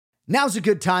Now's a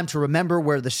good time to remember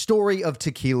where the story of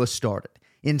tequila started.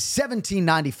 In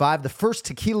 1795, the first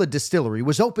tequila distillery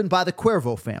was opened by the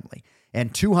Cuervo family,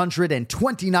 and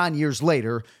 229 years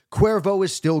later, Cuervo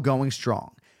is still going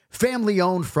strong.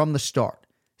 Family-owned from the start.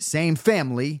 Same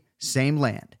family, same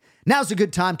land. Now's a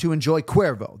good time to enjoy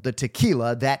Cuervo, the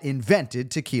tequila that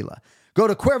invented tequila. Go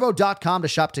to Cuervo.com to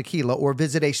shop tequila or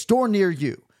visit a store near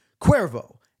you.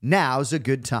 Cuervo, now's a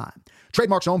good time.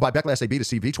 Trademarks owned by Beckley SAB to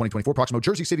CV 2024, Proximo,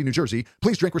 Jersey City, New Jersey.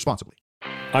 Please drink responsibly.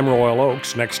 I'm Royal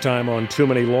Oakes. Next time on Too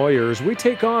Many Lawyers, we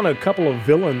take on a couple of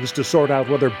villains to sort out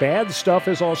whether bad stuff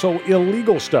is also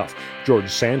illegal stuff. George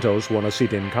Santos won a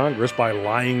seat in Congress by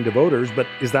lying to voters, but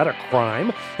is that a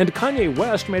crime? And Kanye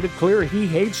West made it clear he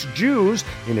hates Jews.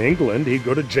 In England, he'd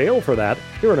go to jail for that.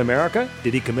 Here in America,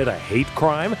 did he commit a hate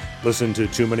crime? Listen to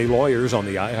Too Many Lawyers on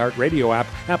the iHeartRadio app,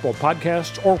 Apple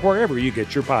Podcasts, or wherever you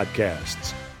get your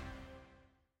podcasts.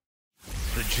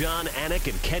 The John Anik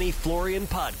and Kenny Florian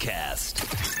podcast.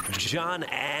 John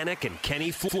Anik and Kenny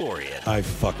Florian. I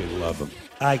fucking love them.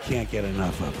 I can't get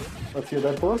enough of them. Let's hear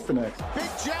that Boston next. Big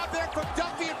jab there from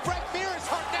Duffy, and Frank Mir is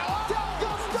hurt now. Down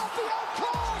goes Duffy, out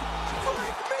cold.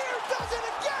 Frank Mir does it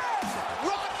again.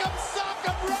 Rock'em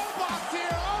sock'em robots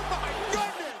here. Oh my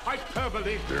goodness.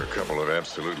 Hyperbole. They're a couple of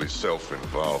absolutely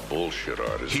self-involved bullshit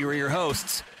artists. Here are your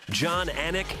hosts, John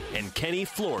Anik and Kenny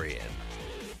Florian.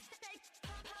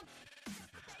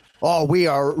 Oh, we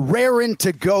are raring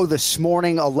to go this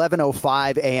morning,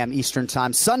 11:05 a.m. Eastern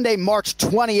Time, Sunday, March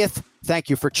 20th. Thank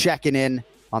you for checking in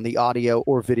on the audio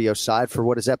or video side for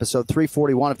what is episode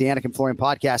 341 of the Anik and Florian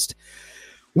podcast.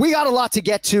 We got a lot to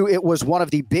get to. It was one of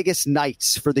the biggest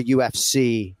nights for the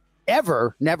UFC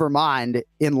ever, never mind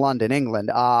in London, England.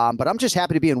 But I'm just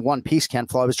happy to be in one piece, Ken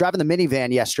Flo. I was driving the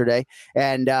minivan yesterday,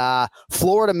 and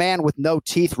Florida man with no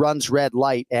teeth runs red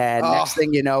light. And next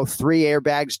thing you know, 3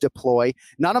 airbags deploy.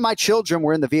 None of my children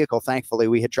were in the vehicle, thankfully.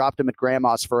 We had dropped them at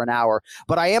grandma's for an hour.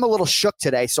 But I am a little shook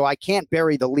today, so I can't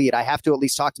bury the lead. I have to at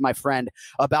least talk to my friend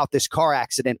about this car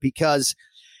accident because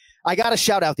I got to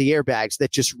shout out the airbags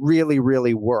that just really,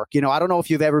 really work. You know, I don't know if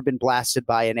you've ever been blasted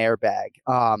by an airbag,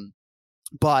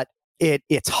 but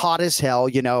it's hot as hell.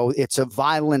 You know, it's a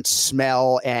violent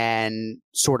smell and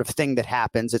sort of thing that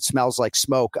happens. It smells like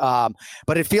smoke,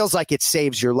 but it feels like it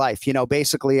saves your life. You know,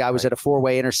 basically, I was at a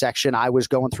 4-way intersection. I was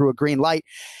going through a green light,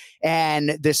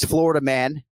 and this Florida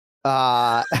man,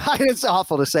 it's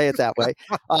awful to say it that way.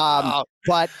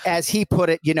 But as he put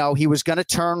it, you know, he was going to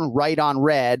turn right on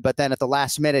red, but then at the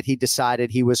last minute, he decided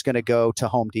he was going to go to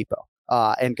Home Depot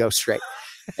and go straight.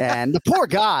 And the poor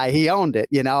guy, he owned it.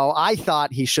 You know, I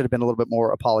thought he should have been a little bit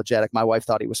more apologetic. My wife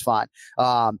thought he was fine.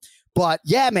 But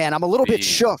yeah, man, I'm a little bit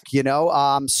shook, you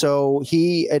know. So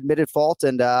he admitted fault,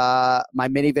 and my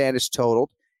minivan is totaled.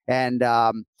 And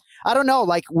I don't know,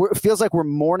 like it feels like we're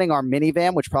mourning our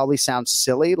minivan, which probably sounds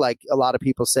silly. Like a lot of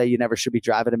people say you never should be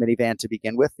driving a minivan to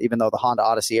begin with, even though the Honda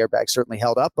Odyssey airbag certainly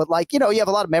held up. But like, you know, you have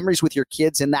a lot of memories with your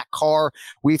kids in that car.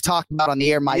 We've talked about on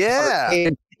the air, my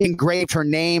daughter engraved her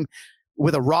name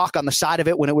with a rock on the side of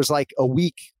it when it was like a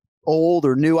week old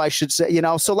or new, I should say, you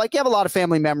know, so like you have a lot of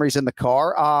family memories in the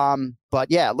car.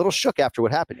 But yeah, a little shook after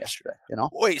what happened yesterday, you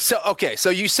know? Wait, so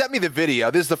you sent me the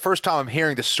video. This is the first time I'm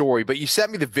hearing the story, but you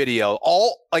sent me the video.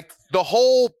 All like the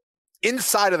whole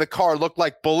inside of the car looked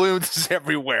like balloons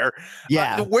everywhere.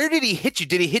 Yeah. Where did he hit you?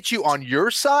 Did he hit you on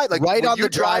your side? Like right on the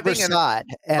driver's side.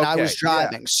 And I was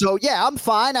driving. Yeah. So yeah, I'm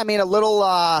fine. I mean, a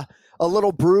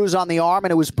little bruise on the arm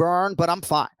and it was burned, but I'm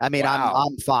fine. I mean,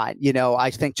 I'm fine. You know,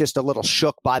 I think just a little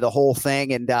shook by the whole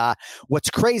thing. And what's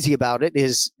crazy about it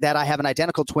is that I have an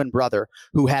identical twin brother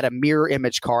who had a mirror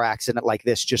image car accident like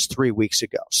this just 3 weeks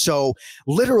ago. So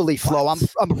literally, Flo, I'm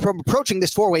approaching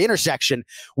this 4-way intersection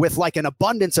with like an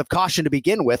abundance of caution to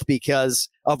begin with because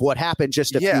of what happened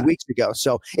just a few weeks ago.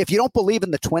 So if you don't believe in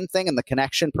the twin thing and the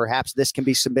connection, perhaps this can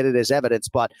be submitted as evidence,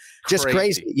 but just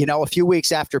crazy. You know, a few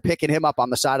weeks after picking him up on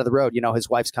the side of the road, you know, his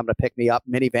wife's coming to pick me up,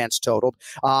 minivan's totaled.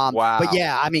 But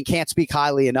yeah, I mean, can't speak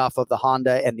highly enough of the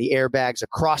Honda and the airbags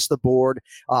across the board.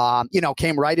 You know,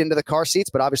 came right into the car seats,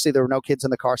 but obviously there were no kids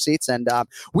in the car seats. And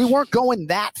we weren't going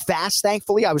that fast,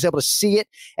 thankfully. I was able to see it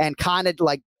and kind of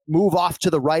like move off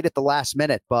to the right at the last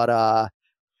minute. But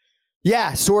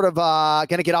yeah, sort of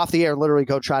going to get off the air and literally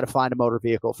go try to find a motor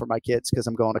vehicle for my kids because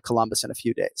I'm going to Columbus in a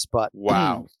few days. But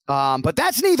wow. But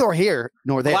that's neither here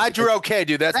nor there. Glad you're okay,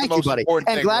 dude. That's the most important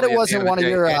thing. And glad it wasn't one of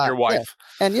your and your wife.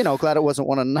 Yeah. And you know, glad it wasn't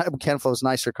one of Ken Flo's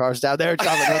nicer cars down there. But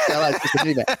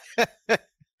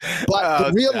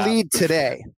the real lead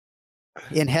today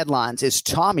in headlines is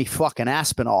Tommy fucking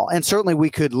Aspinall. And certainly we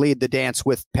could lead the dance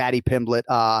with Paddy Pimblett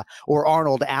or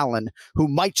Arnold Allen, who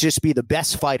might just be the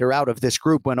best fighter out of this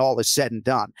group when all is said and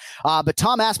done. But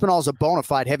Tom Aspinall is a bona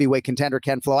fide heavyweight contender,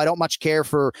 Ken Flo. I don't much care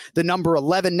for the number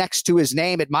 11 next to his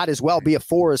name. It might as well be a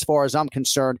 4 as far as I'm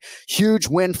concerned. Huge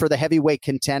win for the heavyweight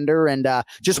contender. And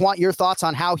just want your thoughts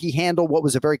on how he handled what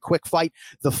was a very quick fight,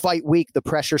 the fight week, the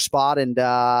pressure spot, and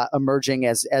emerging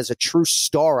as a true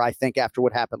star, I think, after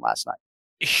what happened last night.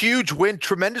 Huge win,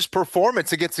 tremendous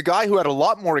performance against a guy who had a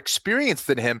lot more experience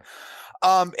than him.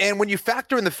 And when you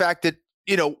factor in the fact that,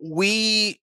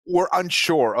 we were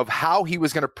unsure of how he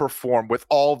was going to perform with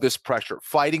all this pressure,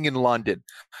 fighting in London,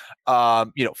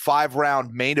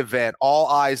 5-round main event, all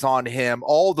eyes on him,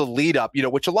 all the lead up,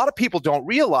 which a lot of people don't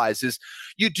realize is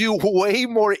you do way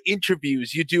more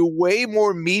interviews, you do way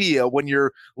more media when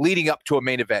you're leading up to a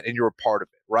main event and you're a part of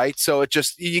it, right? So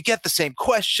you get the same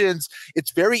questions.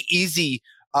 It's very easy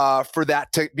for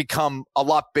that to become a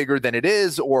lot bigger than it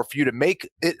is, or for you to make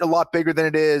it a lot bigger than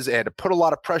it is, and to put a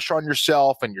lot of pressure on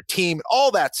yourself and your team,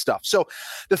 all that stuff. So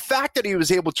the fact that he was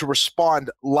able to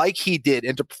respond like he did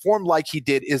and to perform like he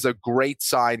did is a great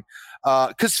sign,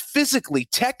 because physically,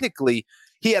 technically,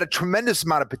 he had a tremendous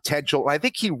amount of potential. And I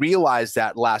think he realized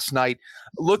that last night,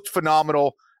 looked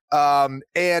phenomenal.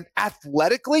 And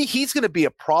athletically, he's going to be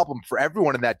a problem for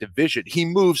everyone in that division. He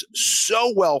moves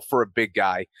so well for a big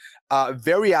guy.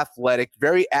 Very athletic,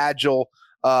 very agile,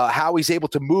 how he's able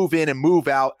to move in and move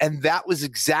out. And that was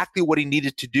exactly what he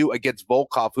needed to do against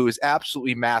Volkov, who is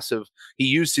absolutely massive. He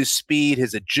used his speed,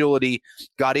 his agility,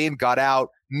 got in, got out,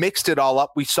 mixed it all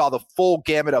up. We saw the full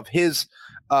gamut of his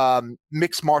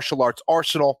mixed martial arts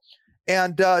arsenal,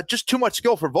 and just too much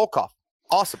skill for Volkov.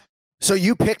 Awesome. So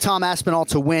you picked Tom Aspinall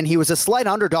to win. He was a slight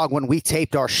underdog when we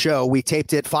taped our show. We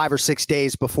taped it 5 or 6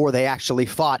 days before they actually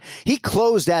fought. He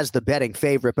closed as the betting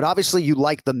favorite, but obviously you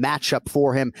like the matchup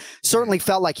for him. Certainly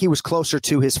felt like he was closer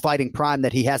to his fighting prime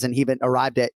that he hasn't even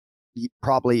arrived at,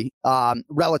 probably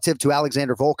relative to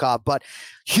Alexander Volkov, but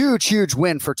huge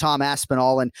win for Tom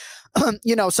Aspinall. And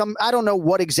I don't know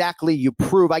what exactly you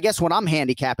prove. I guess when I'm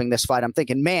handicapping this fight, I'm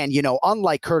thinking, man,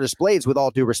 unlike Curtis Blades, with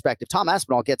all due respect, if Tom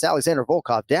Aspinall gets Alexander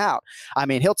Volkov down, I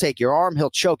mean, he'll take your arm, he'll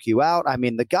choke you out. I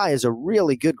mean, the guy is a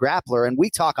really good grappler, and we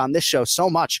talk on this show so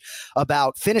much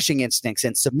about finishing instincts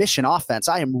and submission offense.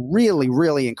 I am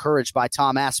really encouraged by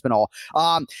Tom Aspinall.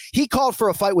 He called for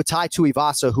a fight with Tai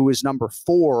Tuivasa, who is number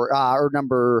 4 or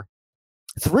number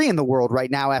 3 in the world right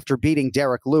now after beating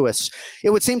Derek Lewis.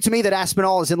 It would seem to me that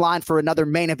Aspinall is in line for another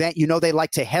main event. They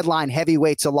like to headline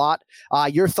heavyweights a lot.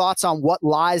 Your thoughts on what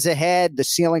lies ahead, the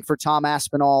ceiling for Tom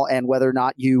Aspinall, and whether or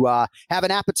not you have an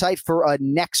appetite for a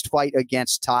next fight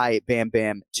against Tai Bam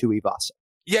Bam Tuivasa?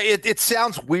 Yeah, it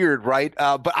sounds weird, right?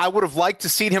 But I would have liked to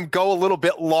seen him go a little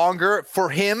bit longer for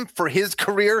his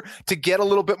career, to get a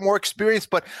little bit more experience.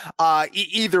 But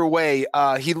either way,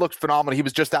 he looked phenomenal. He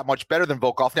was just that much better than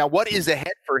Volkov. Now, what is ahead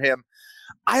for him?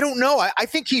 I don't know. I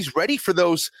think he's ready for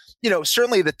those,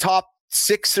 certainly the top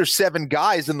 6 or 7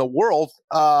 guys in the world.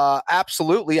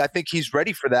 Absolutely. I think he's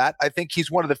ready for that. I think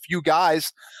he's one of the few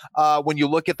guys, when you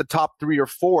look at the top 3 or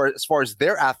 4, as far as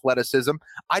their athleticism,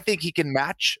 I think he can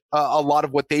match a lot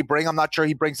of what they bring. I'm not sure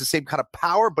he brings the same kind of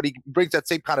power, but he brings that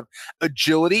same kind of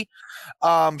agility.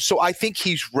 So I think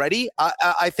he's ready.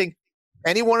 I think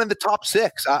anyone in the top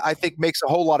 6, I think makes a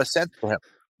whole lot of sense for him.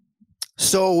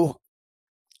 So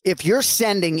if you're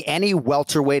sending any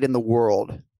welterweight in the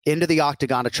world into the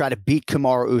octagon to try to beat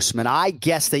Kamaru Usman, I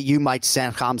guess that you might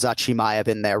send Khamzat Chimaev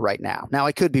in there right now. Now,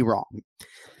 I could be wrong.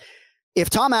 If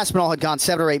Tom Aspinall had gone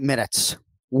 7 or 8 minutes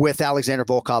with Alexander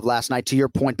Volkov last night, to your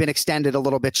point, been extended a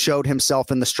little bit, showed himself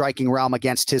in the striking realm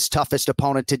against his toughest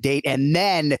opponent to date, and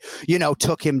then,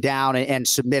 took him down and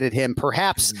submitted him,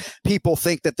 perhaps people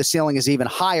think that the ceiling is even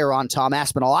higher on Tom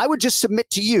Aspinall. I would just submit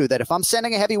to you that if I'm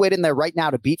sending a heavyweight in there right now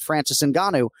to beat Francis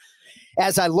Ngannou,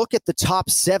 as I look at the top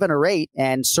 7 or 8,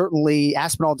 and certainly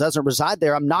Aspinall doesn't reside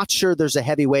there, I'm not sure there's a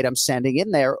heavyweight I'm sending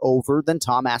in there over than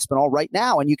Tom Aspinall right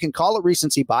now. And you can call it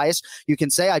recency bias. You can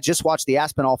say, I just watched the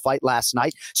Aspinall fight last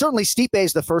night. Certainly Stipe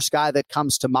is the first guy that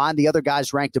comes to mind. The other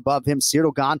guys ranked above him: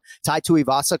 Cyril Gane, Tai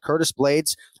Tuivasa, Curtis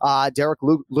Blades, Derek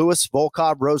Lewis,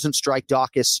 Volkov, Rosenstrike,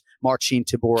 Dawkins, Marcin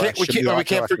Tybura.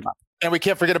 And we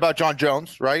can't forget about John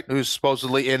Jones, right? Who's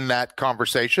supposedly in that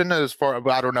conversation. I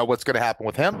don't know what's going to happen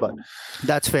with him, but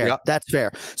that's fair. Yeah. That's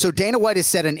fair. So Dana White has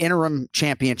said an interim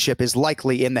championship is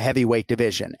likely in the heavyweight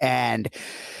division. And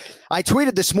I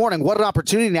tweeted this morning, what an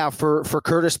opportunity now for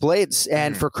Curtis Blades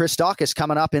and for Chris Dawkins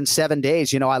coming up in 7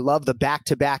 days. I love the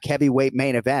back-to-back heavyweight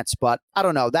main events, but I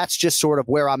don't know. That's just sort of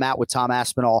where I'm at with Tom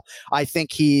Aspinall. I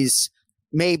think he's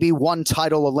maybe one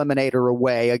title eliminator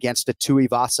away against a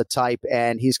Tuivasa type,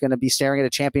 and he's going to be staring at a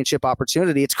championship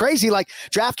opportunity. It's crazy. Like,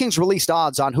 DraftKings released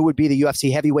odds on who would be the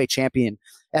UFC heavyweight champion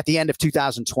at the end of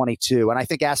 2022. And I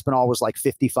think Aspinall was like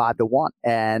 55-1.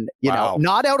 And, you know,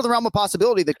 not out of the realm of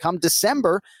possibility that come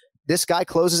December, this guy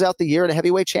closes out the year in a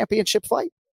heavyweight championship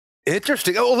fight.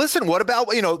 Interesting. Oh, listen, what about,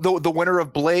 the winner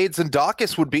of Blades and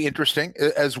Dawkins would be interesting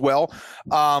as well.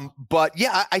 But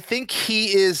yeah, I think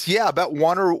he is, about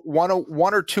one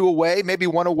or two away, maybe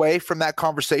one away from that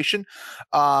conversation.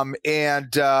 I'm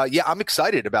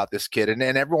excited about this kid, and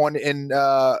everyone in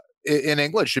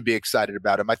England should be excited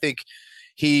about him. I think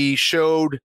he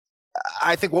showed,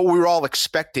 what we were all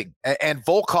expecting. And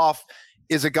Volkov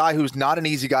is a guy who's not an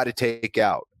easy guy to take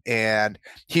out. And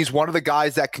he's one of the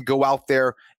guys that can go out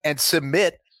there and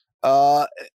submit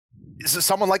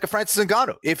someone like a Francis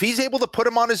Ngannou. If he's able to put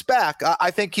him on his back,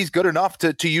 I think he's good enough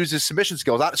to use his submission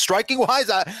skills. Striking wise,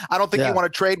 I don't think you want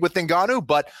to trade with Ngannou,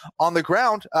 but on the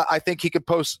ground, I think he could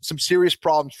pose some serious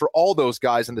problems for all those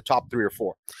guys in the top 3 or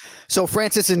 4. So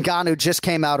Francis Ngannou just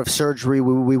came out of surgery.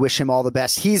 We wish him all the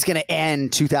best. He's going to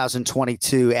end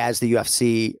 2022 as the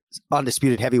UFC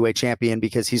undisputed heavyweight champion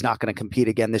because he's not going to compete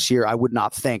again this year, I would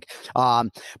not think.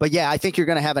 But yeah, I think you're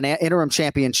going to have an interim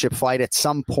championship fight at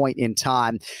some point in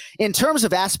time. In terms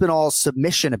of Aspinall's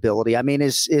submission ability, I mean,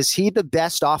 is he the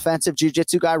best offensive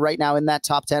jiu-jitsu guy right now in that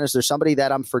top 10? Is there somebody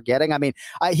that I'm forgetting? I mean,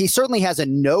 he certainly has a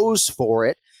nose for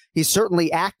it. He's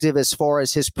certainly active as far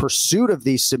as his pursuit of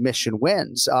these submission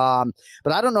wins.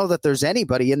 But I don't know that there's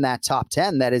anybody in that top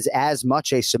 10 that is as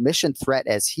much a submission threat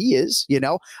as he is.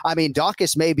 I mean,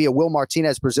 Dawkins may be a Will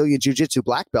Martinez Brazilian Jiu-Jitsu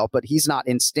black belt, but he's not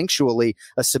instinctually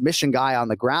a submission guy on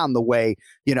the ground the way,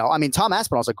 I mean, Tom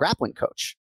Aspinall's a grappling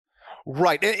coach.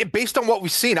 Right. And based on what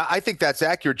we've seen, I think that's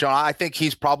accurate, John. I think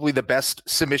he's probably the best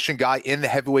submission guy in the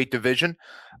heavyweight division.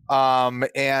 I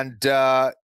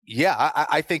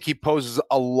think he poses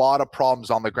a lot of problems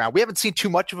on the ground. We haven't seen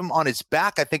too much of him on his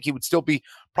back. I think he would still be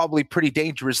probably pretty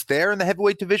dangerous there in the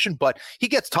heavyweight division, but he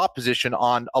gets top position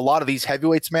on a lot of these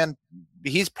heavyweights, man.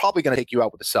 He's probably going to take you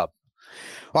out with a sub.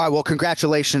 All right. Well,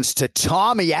 congratulations to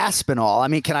Tommy Aspinall. I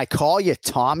mean, can I call you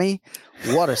Tommy?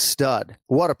 What a stud.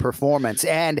 What a performance.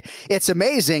 And it's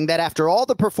amazing that after all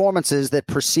the performances that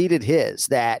preceded his,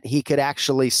 that he could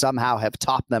actually somehow have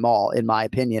topped them all, in my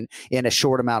opinion, in a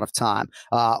short amount of time.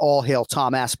 All hail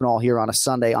Tom Aspinall here on a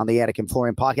Sunday on the Anik and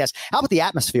Florian podcast. How about the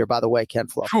atmosphere, by the way, Ken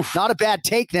Flo? Not a bad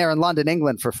take there in London,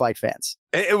 England for fight fans.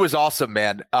 It was awesome,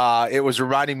 man. It was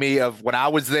reminding me of when I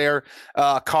was there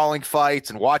calling fights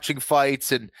and watching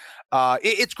fights. And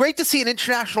it's great to see an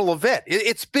international event.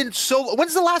 It's been so –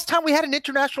 when's the last time we had an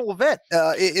international event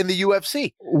in the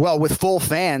UFC? Well, with full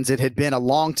fans, it had been a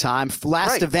long time.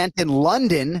 Last event in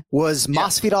London was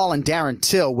Masvidal and Darren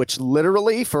Till, which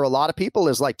literally for a lot of people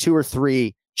is like 2 or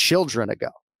 3 children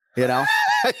ago.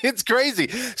 It's crazy.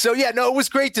 So, it was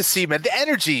great to see, man. The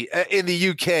energy in the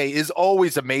UK is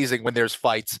always amazing when there's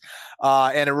fights.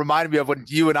 And it reminded me of when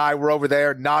you and I were over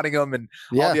there, Nottingham and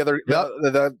all the other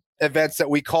the events that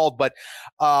we called. But,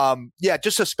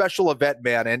 just a special event,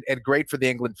 man, and great for the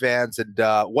England fans. And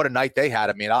what a night they had.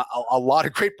 I mean, a lot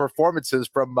of great performances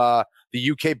from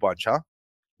the UK bunch, huh?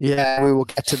 Yeah, we will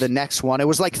get to the next one. It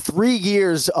was like 3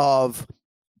 years of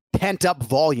pent-up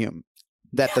volume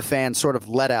that the fans sort of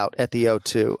let out at the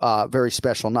O2. Very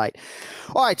special night.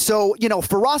 All right. So,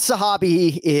 Firas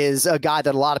Zahabi is a guy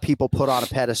that a lot of people put on a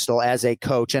pedestal as a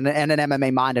coach and an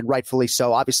MMA mind, and rightfully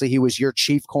so. Obviously, he was your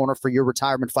chief corner for your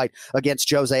retirement fight against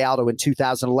Jose Aldo in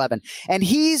 2011. And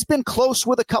he's been close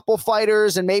with a couple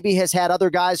fighters and maybe has had other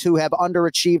guys who have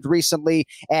underachieved recently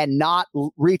and not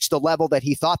reached the level that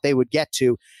he thought they would get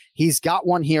to. He's got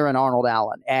one here in Arnold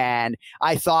Allen. And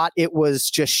I thought it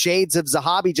was just shades of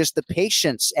Zahabi, just the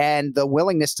patience and the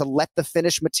willingness to let the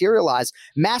finish materialize.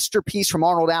 Masterpiece from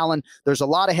Arnold Allen. There's a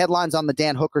lot of headlines on the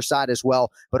Dan Hooker side as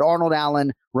well, but Arnold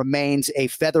Allen remains a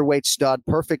featherweight stud,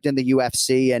 perfect in the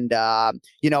UFC. And,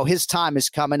 his time is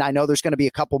coming. I know there's going to be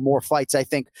a couple more fights, I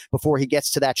think, before he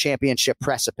gets to that championship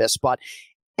precipice. But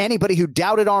anybody who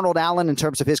doubted Arnold Allen in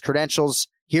terms of his credentials,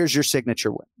 here's your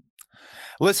signature win.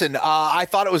 Listen, I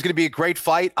thought it was going to be a great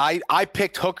fight. I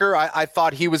picked Hooker. I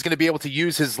thought he was going to be able to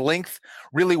use his length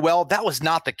really well. That was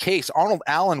not the case. Arnold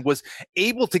Allen was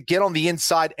able to get on the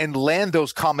inside and land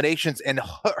those combinations and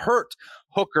hurt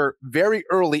Hooker very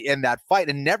early in that fight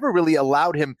and never really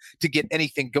allowed him to get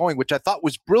anything going, which I thought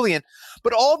was brilliant.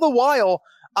 But all the while,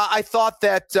 I thought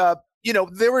that,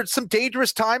 there were some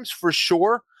dangerous times for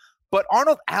sure. But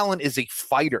Arnold Allen is a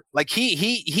fighter. Like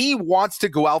he wants to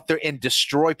go out there and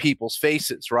destroy people's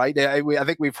faces, right? I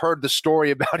think we've heard the story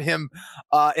about him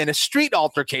in a street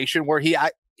altercation where he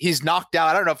he's knocked out.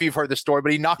 I don't know if you've heard the story,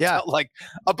 but he knocked out like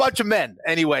a bunch of men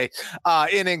anyway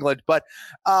in England. But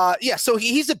so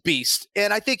he's a beast.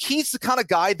 And I think he's the kind of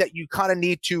guy that you kind of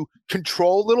need to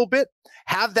control a little bit,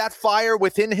 have that fire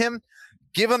within him,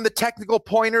 give him the technical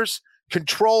pointers,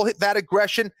 control that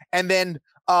aggression, and then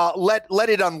let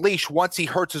it unleash once he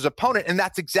hurts his opponent. And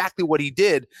that's exactly what he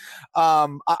did.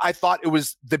 I thought it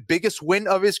was the biggest win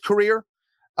of his career.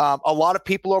 A lot of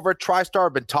people over at TriStar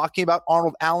have been talking about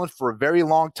Arnold Allen for a very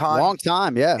long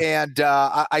time. Yeah. And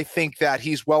I think that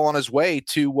he's well on his way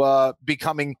to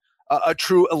becoming a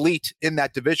true elite in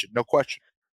that division. No question.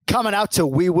 Coming out to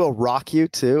We Will Rock You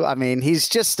too. I mean, he's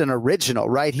just an original,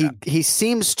 right? He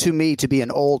seems to me to be an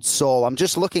old soul. I'm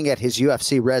just looking at his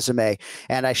UFC resume,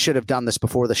 and I should have done this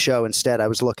before the show. Instead, I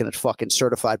was looking at fucking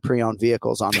certified pre-owned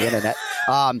vehicles on the internet.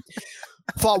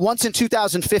 Fought once in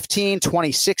 2015,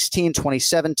 2016,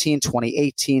 2017,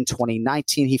 2018,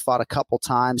 2019. He fought a couple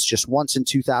times, just once in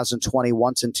 2020,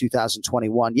 once in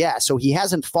 2021. Yeah, so he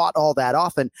hasn't fought all that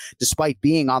often, despite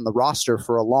being on the roster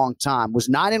for a long time. Was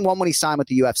 9-1 when he signed with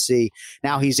the UFC.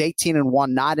 Now he's 18-1,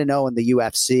 9-0 in the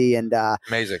UFC. And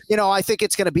amazing. I think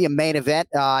it's going to be a main event.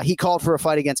 He called for a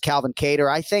fight against Calvin Kattar.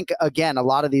 I think, again, a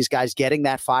lot of these guys getting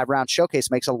that 5-round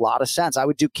showcase makes a lot of sense. I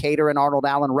would do Kattar and Arnold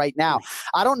Allen right now.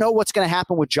 I don't know what's going to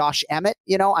happen with Josh Emmett.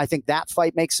 I think that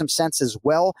fight makes some sense as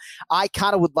well. I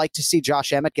kind of would like to see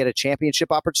Josh Emmett get a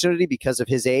championship opportunity because of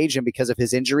his age and because of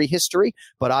his injury history.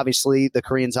 But obviously the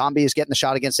Korean Zombie is getting the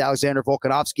shot against Alexander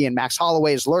Volkanovski, and Max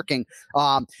Holloway is lurking.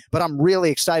 But I'm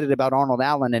really excited about Arnold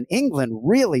Allen, and England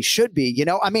really should be.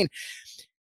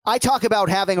 I talk about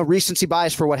having a recency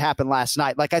bias for what happened last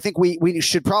night. Like, I think we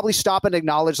should probably stop and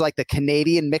acknowledge like the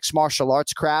Canadian mixed martial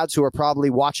arts crowds who are probably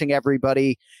watching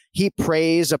everybody heap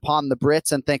praise upon the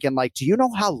Brits and thinking like, do you know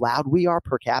how loud we are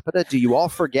per capita? Do you all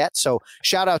forget? So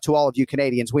shout out to all of you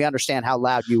Canadians. We understand how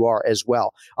loud you are as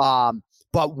well.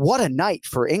 But what a night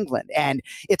for England. And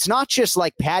it's not just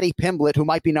like Paddy Pimblett, who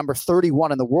might be number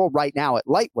 31 in the world right now at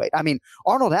lightweight. I mean,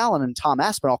 Arnold Allen and Tom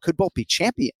Aspinall could both be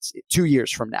champions 2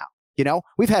 years from now.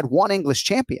 We've had one English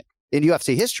champion in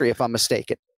UFC history, if I'm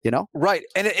mistaken. Right.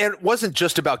 And it wasn't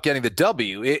just about getting the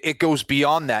W. It goes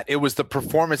beyond that. It was the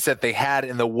performance that they had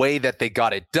and the way that they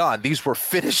got it done. These were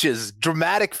finishes,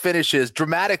 dramatic fights.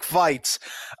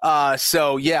 What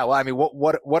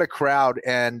a crowd,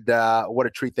 and what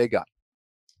a treat they got.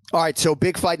 All right. So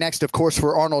big fight next, of course,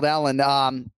 for Arnold Allen.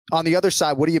 On the other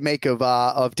side, what do you make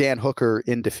of Dan Hooker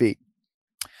in defeat?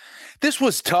 This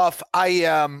was tough.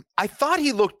 I thought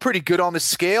he looked pretty good on the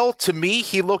scale. To me,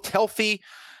 he looked healthy.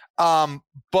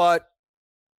 But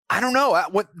I don't know.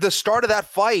 At the start of that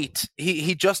fight,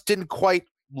 he just didn't quite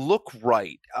look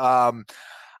right. I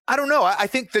don't know. I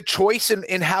think the choice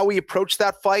in how he approached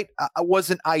that fight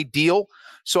wasn't ideal.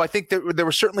 So I think there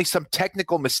were certainly some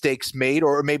technical mistakes made,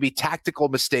 or maybe tactical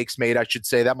mistakes made, I should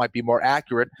say. That might be more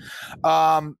accurate.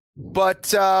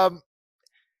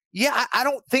 Yeah, I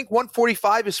don't think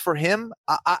 145 is for him.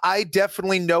 I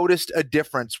definitely noticed a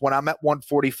difference when I'm at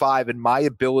 145 in my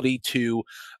ability to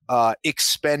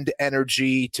expend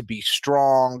energy, to be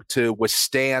strong, to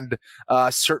withstand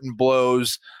certain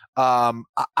blows.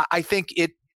 I think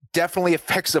it definitely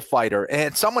affects a fighter.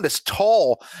 And someone as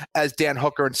tall as Dan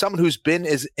Hooker, and someone who's been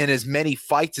in as many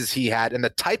fights as he had, and the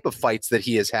type of fights that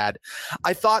he has had,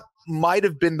 I thought might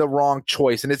have been the wrong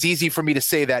choice. And it's easy for me to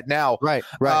say that now. Right.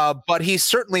 But he's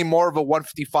certainly more of a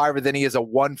 155er than he is a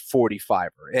 145er.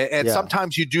 And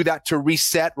sometimes you do that to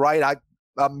reset, right?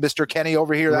 Mr. Kenny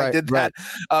over here, I did that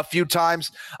a few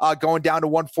times going down to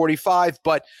 145.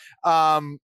 But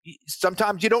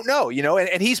sometimes you don't know,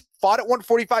 and he's fought at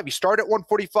 145. He started at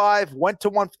 145, went to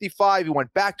 155. He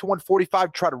went back to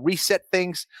 145, try to reset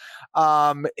things.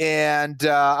 I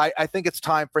think it's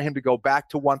time for him to go back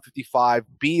to 155,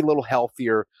 be a little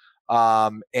healthier,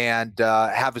 and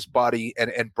have his body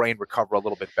and brain recover a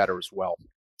little bit better as well.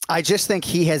 I just think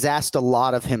he has asked a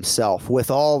lot of himself with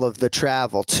all of the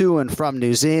travel to and from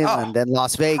New Zealand and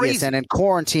Las Vegas, crazy. And in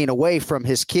quarantine away from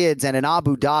his kids, and in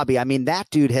Abu Dhabi. I mean, that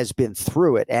dude has been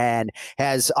through it and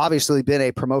has obviously been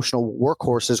a promotional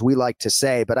workhorse, as we like to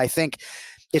say. But I think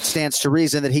it stands to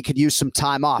reason that he could use some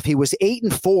time off. He was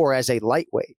 8-4 as a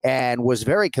lightweight and was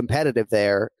very competitive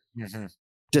there. Mm-hmm.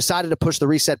 Decided to push the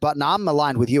reset button. I'm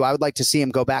aligned with you. I would like to see him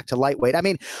go back to lightweight. I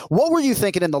mean, what were you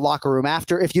thinking in the locker room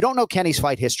after? If you don't know Kenny's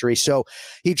fight history, so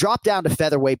he dropped down to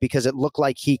featherweight because it looked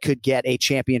like he could get a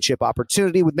championship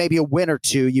opportunity with maybe a win or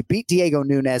two. You beat Diego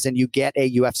Nunes and you get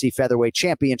a UFC featherweight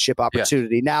championship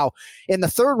opportunity. Yeah. Now, in the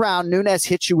third round, Nunes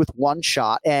hit you with one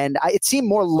shot, and it seemed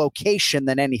more location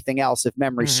than anything else, if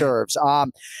memory serves.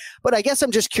 But I guess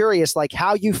I'm just curious, like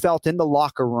how you felt in the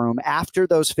locker room after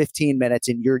those 15 minutes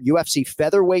in your UFC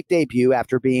featherweight featherweight debut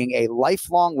after being a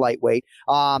lifelong lightweight,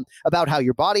 about how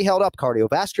your body held up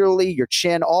cardiovascularly, your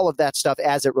chin, all of that stuff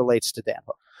as it relates to Dan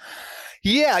Hooker.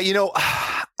 Yeah,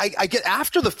 I get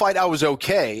after the fight, I was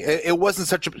okay. It wasn't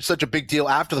such a big deal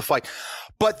after the fight,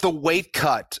 but the weight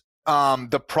cut,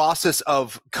 the process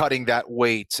of cutting that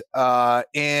weight,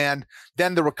 and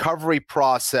then the recovery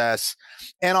process,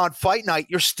 and on fight night,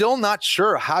 you're still not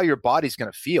sure how your body's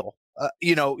going to feel.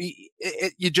 You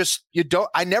don't.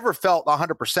 I never felt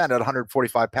 100% at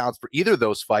 145 pounds for either of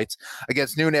those fights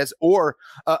against Nunes or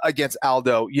against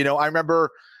Aldo. I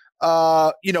remember.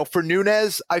 For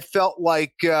Nunes, I felt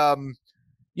like,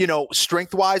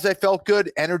 strength-wise, I felt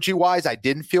good. Energy-wise, I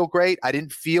didn't feel great. I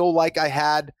didn't feel like I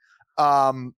had,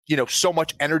 so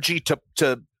much energy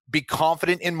to be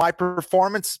confident in my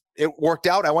performance. It worked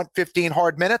out. I went 15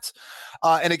 hard minutes.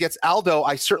 And against Aldo,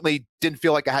 I certainly didn't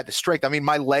feel like I had the strength. I mean,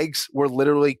 my legs were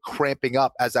literally cramping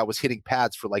up as I was hitting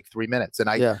pads for like 3 minutes. And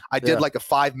I did like a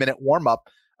 5-minute warm-up.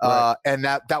 And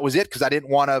that was it, because I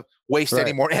didn't want to waste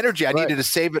any more energy. I needed to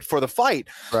save it for the fight,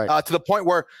 to the point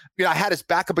where I had his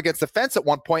back up against the fence at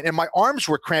one point, and my arms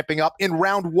were cramping up in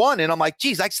round 1. And I'm like,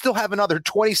 geez, I still have another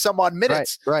 20 some odd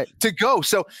minutes to go.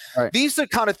 So these are the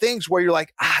kind of things where you're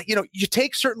like, you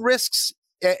take certain risks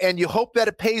and you hope that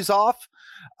it pays off.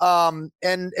 And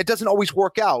it doesn't always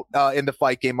work out in the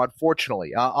fight game,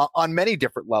 unfortunately, on many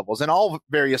different levels and all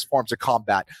various forms of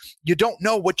combat. You don't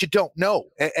know what you don't know,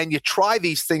 and you try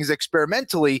these things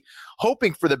experimentally,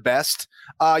 hoping for the best.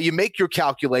 You make your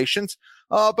calculations,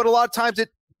 but a lot of times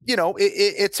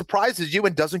it surprises you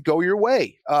and doesn't go your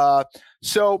way.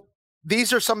 So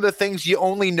these are some of the things you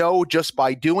only know just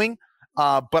by doing.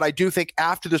 But I do think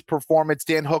after this performance,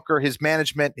 Dan Hooker, his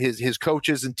management, his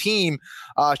coaches and team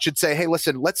should say, hey,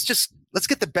 listen, let's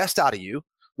get the best out of you.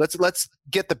 Let's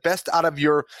get the best out of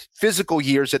your physical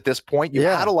years at this point. You've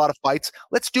had a lot of fights.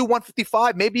 Let's do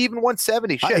 155, maybe even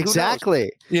 170. Shit,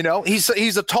 exactly.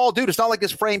 He's a tall dude. It's not like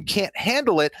his frame can't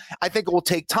handle it. I think it will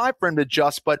take time for him to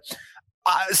adjust, but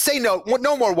say no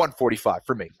more 145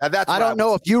 for me. I don't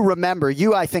know if you remember,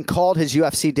 I think called his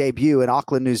UFC debut in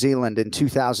Auckland, New Zealand in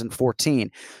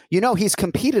 2014. He's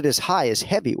competed as high as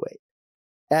heavyweight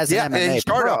as an MMA and he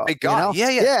started pro, off big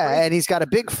guy. And he's got a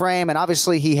big frame, and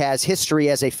obviously he has history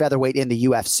as a featherweight in the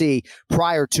UFC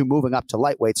prior to moving up to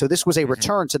lightweight. So this was a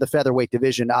return to the featherweight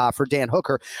division for Dan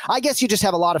Hooker. I guess you just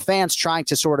have a lot of fans trying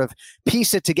to sort of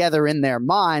piece it together in their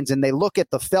minds, and they look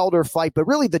at the Felder fight, but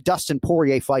really the Dustin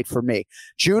Poirier fight for me,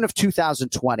 June of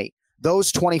 2020.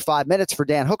 Those 25 minutes for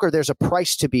Dan Hooker, there's a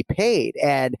price to be paid.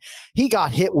 And he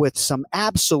got hit with some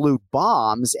absolute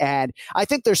bombs. And I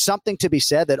think there's something to be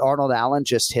said that Arnold Allen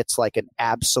just hits like an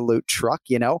absolute truck,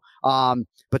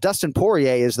 But Dustin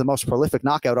Poirier is the most prolific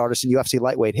knockout artist in UFC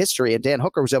lightweight history. And Dan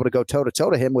Hooker was able to go toe-to-toe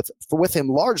to him with him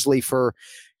largely for,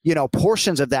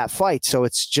 portions of that fight. So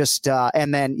it's just,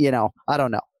 and then, I don't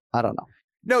know.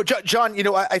 No, John,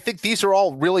 I think these are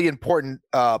all really important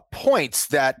points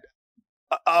that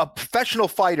a professional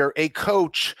fighter, a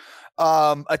coach,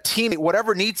 a teammate,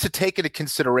 whatever needs to take into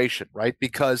consideration, right?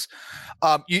 Because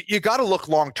you got to look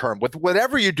long term. With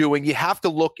whatever you're doing, you have to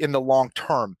look in the long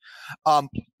term. Are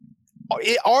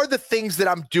the things that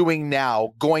I'm doing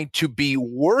now going to be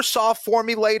worse off for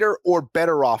me later or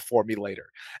better off for me later?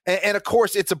 And of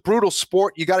course, it's a brutal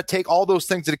sport. You got to take all those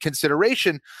things into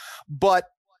consideration, but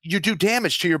you do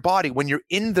damage to your body when you're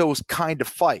in those kind of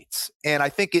fights. And I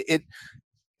think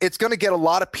it's going to get a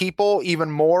lot of people even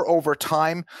more over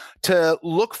time to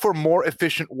look for more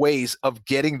efficient ways of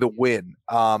getting the win.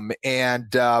 Some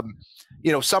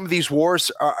of these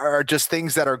wars are just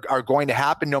things that are going to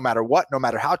happen no matter what, no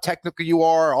matter how technical you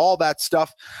are, all that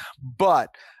stuff. But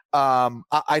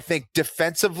I think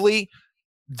defensively,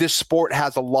 this sport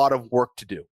has a lot of work to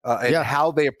do and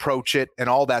how they approach it and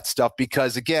all that stuff.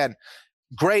 Because again,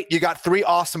 great, you got 3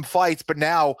 awesome fights, but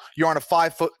now you're on a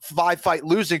 5 fight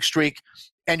losing streak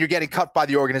and you're getting cut by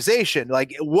the organization.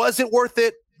 Like, was it worth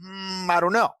it? I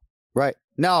don't know. Right.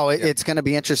 No, it's going to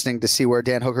be interesting to see where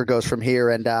Dan Hooker goes from here.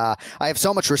 And I have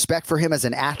so much respect for him as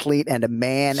an athlete and a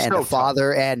man and a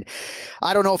father. And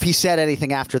I don't know if he said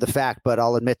anything after the fact, but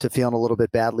I'll admit to feeling a little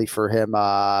bit badly for him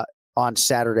on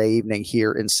Saturday evening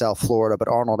here in South Florida. But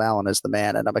Arnold Allen is the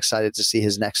man, and I'm excited to see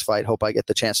his next fight. Hope I get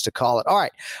the chance to call it. All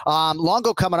right.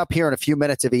 Longo coming up here in a few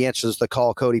minutes. If he answers the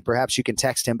call, Cody, perhaps you can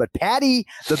text him. But Paddy,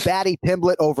 the Batty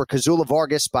Pimblett over Kazula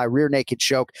Vargas by rear naked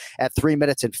choke at 3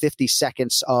 minutes and 50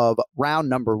 seconds of round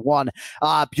number 1.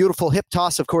 Beautiful hip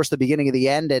toss, of course, the beginning of the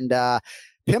end. And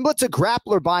Pimblett's a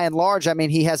grappler by and large. I mean,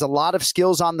 he has a lot of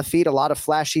skills on the feet, a lot of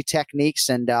flashy techniques,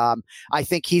 and I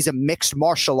think he's a mixed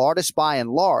martial artist by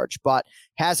and large, but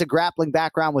has a grappling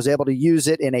background, was able to use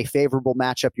it in a favorable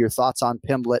matchup. Your thoughts on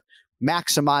Pimblett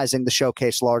maximizing the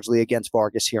showcase largely against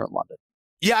Vargas here in London?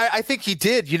 Yeah, I think he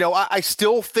did. I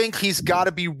still think he's got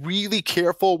to be really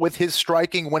careful with his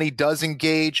striking when he does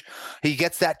engage. He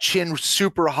gets that chin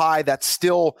super high. That's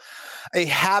still a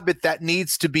habit that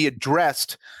needs to be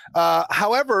addressed.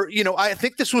 However, I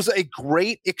think this was a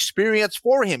great experience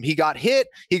for him. He got hit.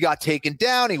 He got taken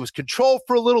down. He was controlled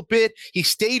for a little bit. He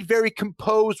stayed very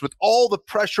composed with all the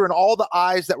pressure and all the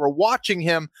eyes that were watching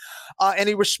him. And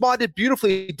he responded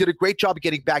beautifully. He did a great job of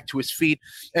getting back to his feet.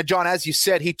 And John, as you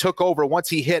said, he took over once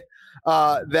he hit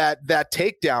that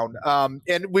takedown.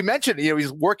 And we mentioned,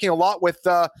 he's working a lot with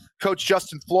Coach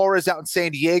Justin Flores out in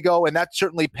San Diego, and that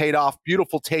certainly paid off.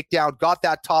 Beautiful takedown, got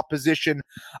that top position.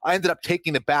 I ended up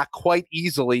taking the back quite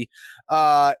easily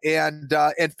and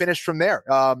finished from there.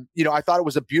 I thought it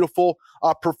was a beautiful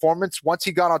performance. Once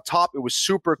he got on top, it was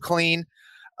super clean.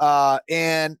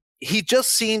 And he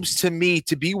just seems to me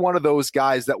to be one of those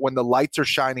guys that when the lights are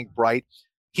shining bright,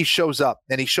 he shows up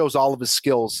and he shows all of his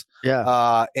skills.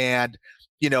 Yeah.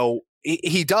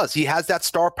 He does. He has that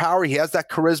star power. He has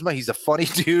that charisma. He's a funny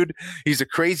dude. He's a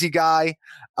crazy guy.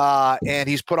 And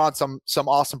he's put on some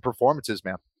awesome performances,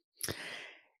 man.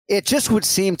 It just would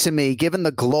seem to me, given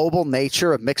the global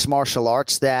nature of mixed martial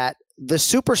arts, that the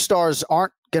superstars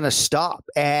aren't going to stop.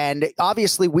 And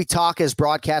obviously we talk as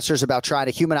broadcasters about trying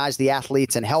to humanize the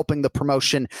athletes and helping the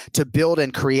promotion to build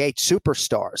and create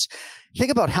superstars.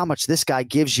 Think about how much this guy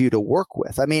gives you to work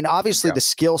with. I mean, obviously the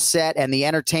skill set and the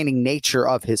entertaining nature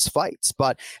of his fights.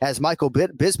 But as Michael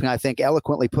Bisping, I think,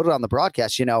 eloquently put it on the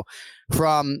broadcast,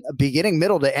 from beginning,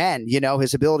 middle to end,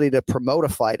 his ability to promote a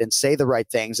fight and say the right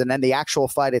things, and then the actual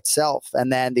fight itself,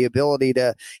 and then the ability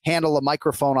to handle a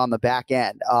microphone on the back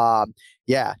end.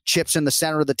 Chips in the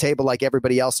center of the table like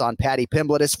everybody else on Paddy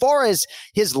Pimblett. As far as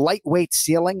his lightweight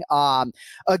ceiling,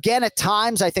 again, at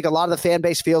times, I think a lot of the fan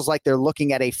base feels like they're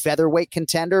looking at a featherweight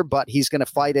contender, but he's going to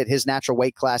fight at his natural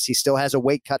weight class. He still has a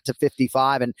weight cut to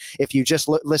 55. And if you just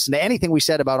listen to anything we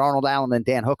said about Arnold Allen and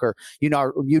Dan Hooker,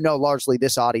 largely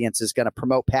this audience is going to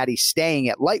promote Paddy staying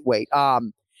at lightweight. But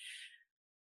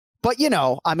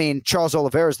Charles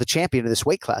Oliveira is the champion of this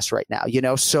weight class right now,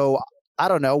 so I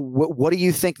don't know. What do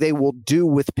you think they will do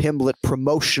with Pimblett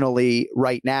promotionally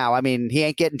right now? I mean, he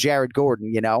ain't getting Jared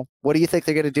Gordon, What do you think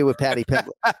they're going to do with Paddy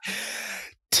Pimblett?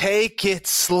 Take it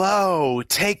slow.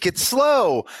 Take it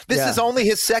slow. This is only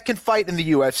his second fight in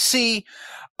the UFC.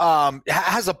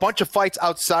 Has a bunch of fights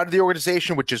outside of the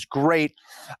organization, which is great,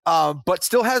 but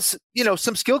still has,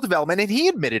 some skill development. And he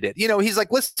admitted it. He's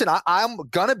like, listen, I'm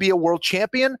going to be a world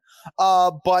champion,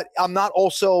 but I'm not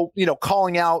also,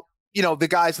 calling out, the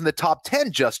guys in the top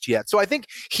 10 just yet. So I think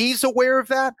he's aware of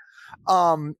that.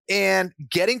 And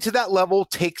getting to that level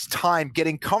takes time.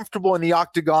 Getting comfortable in the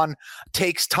octagon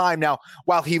takes time. Now,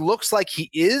 while he looks like he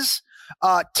is,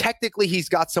 technically he's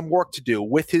got some work to do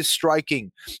with his striking,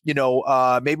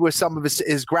 maybe with some of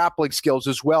his grappling skills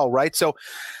as well. Right. So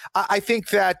I think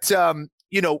that,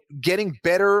 getting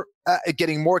better,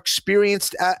 getting more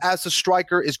experienced as a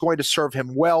striker is going to serve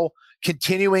him well.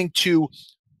 Continuing to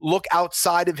look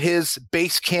outside of his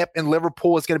base camp in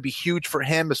Liverpool is going to be huge for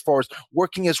him as far as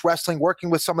working his wrestling, working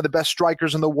with some of the best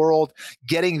strikers in the world.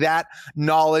 Getting that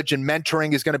knowledge and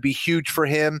mentoring is going to be huge for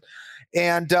him.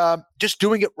 And just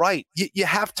doing it right. You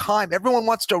have time. Everyone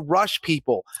wants to rush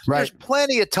people. Right. There's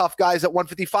plenty of tough guys at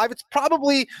 155. It's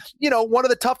probably, one of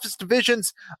the toughest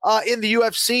divisions in the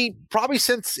UFC probably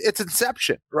since its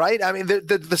inception, right? I mean,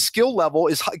 the skill level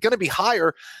is going to be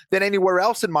higher than anywhere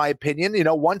else, in my opinion.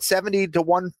 170 to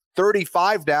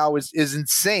 135 now is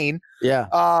insane.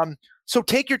 Yeah. So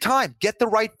take your time. Get the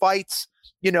right fights.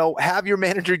 Have your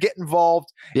manager get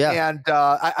involved. Yeah. And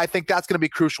I think that's going to be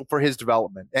crucial for his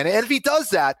development. And if he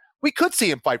does that, we could see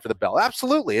him fight for the belt.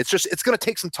 Absolutely. It's going to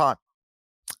take some time.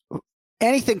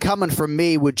 Anything coming from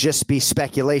me would just be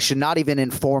speculation, not even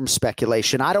informed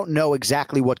speculation. I don't know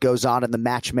exactly what goes on in the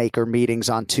matchmaker meetings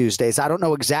on Tuesdays. I don't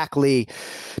know exactly,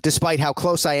 despite how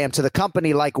close I am to the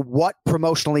company, like what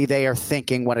promotionally they are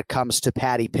thinking when it comes to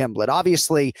Paddy Pimblett.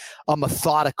 Obviously, a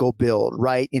methodical build,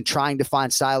 right, in trying to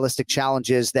find stylistic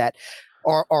challenges that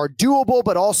are doable,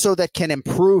 but also that can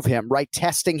improve him, right?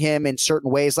 Testing him in certain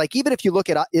ways. Like even if you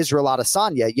look at Israel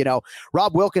Adesanya,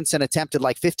 Rob Wilkinson attempted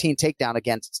like 15 takedowns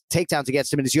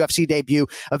against him in his UFC debut,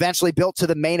 eventually built to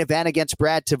the main event against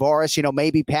Brad Tavares.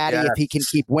 Maybe Paddy, if he can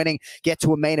keep winning, get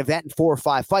to a main event in 4 or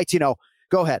 5 fights.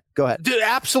 Go ahead. Dude,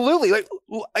 absolutely. Like,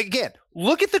 again,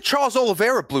 look at the Charles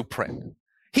Oliveira blueprint.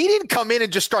 He didn't come in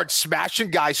and just start smashing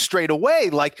guys straight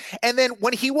away. And then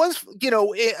when he was,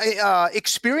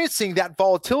 experiencing that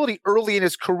volatility early in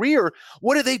his career,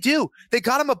 what did they do? They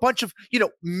got him a bunch of,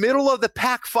 middle of the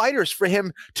pack fighters for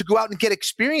him to go out and get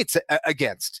experience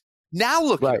against. Now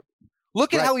look at him.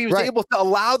 Look at how he was able to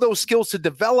allow those skills to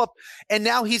develop, and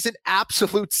now he's an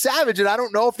absolute savage. And I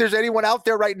don't know if there's anyone out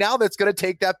there right now that's going to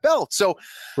take that belt. So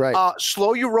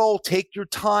slow your roll, take your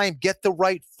time, get the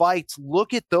right fights.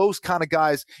 Look at those kind of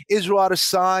guys. Israel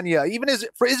Adesanya,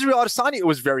 for Israel Adesanya, it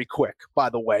was very quick, by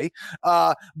the way.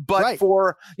 But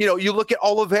for, you look at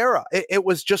Oliveira, it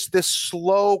was just this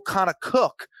slow kind of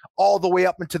cook all the way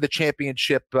up into the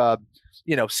championship,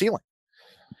 ceiling.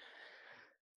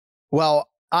 Well,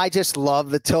 I just love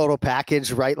the total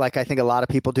package, right? Like I think a lot of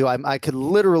people do. I could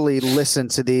literally listen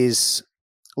to these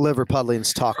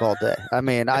Liverpudlians talk all day. I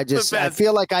mean, I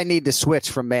feel like I need to switch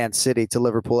from Man City to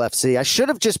Liverpool FC. I should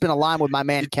have just been aligned with my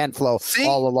man Ken Flo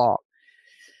all along.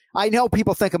 I know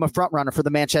people think I'm a front runner for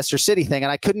the Manchester City thing,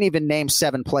 and I couldn't even name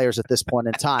 7 players at this point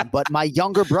in time. But my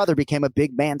younger brother became a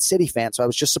big Man City fan, so I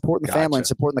was just supporting the family and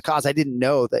supporting the cause. I didn't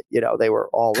know that, they were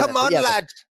all Come on, lad.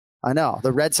 I know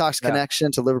the Red Sox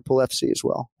connection to Liverpool FC as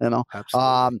well,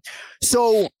 Absolutely.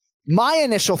 So my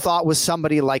initial thought was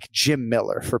somebody like Jim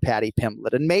Miller for Paddy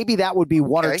Pimblett, and maybe that would be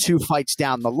one or two fights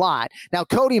down the line. Now,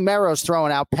 Cody Merrow's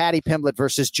throwing out Paddy Pimblett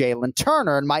versus Jalen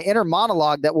Turner, and my inner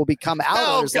monologue that will become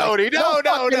out. No, Cody, no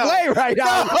way right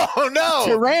now. No.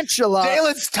 Tarantula.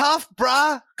 Jalen's tough,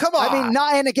 brah. Come on. I mean,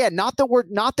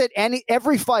 not that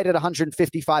every fight at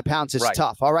 155 pounds is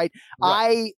tough. All right.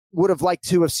 I would have liked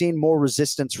to have seen more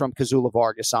resistance from Kazula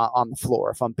Vargas on the floor,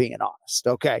 if I'm being honest.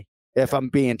 Okay. If I'm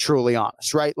being truly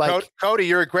honest, right? Like Cody,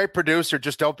 you're a great producer.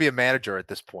 Just don't be a manager at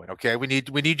this point. Okay. We need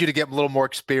you to get a little more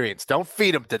experience. Don't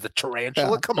feed him to the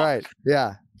tarantula. Come on. Right.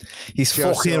 Yeah. He's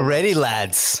fucking ready,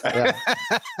 lads. Yeah.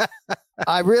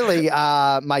 I really,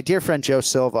 my dear friend Joe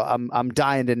Silva, I'm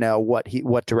dying to know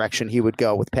what direction he would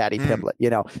go with Paddy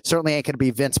Pimblett. Certainly ain't going to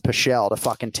be Vince Pichel to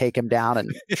fucking take him down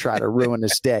and try to ruin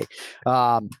his day.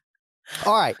 All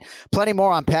right, plenty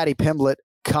more on Paddy Pimblett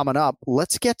coming up.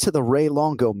 Let's get to the Ray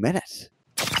Longo Minute.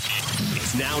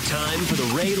 It's now time for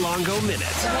the Ray Longo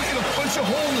Minute. I want you to punch a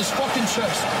hole in his fucking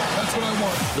chest. That's what I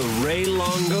want. The Ray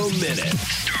Longo Minute.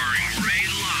 Starring Ray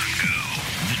Longo.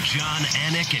 The John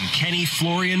Anik and Kenny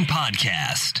Florian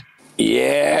podcast.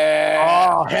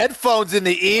 Yeah. Oh, headphones in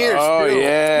the ears. Oh, dude.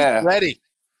 yeah. Ready.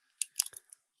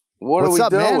 What's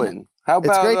up, doing? Man? How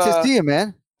about, it's great to see you,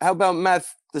 man. How about Matt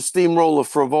the Steamroller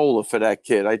Frivola for that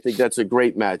kid? I think that's a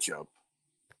great matchup.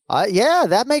 Yeah,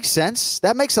 that makes sense.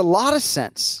 That makes a lot of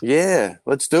sense. Yeah,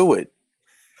 let's do it.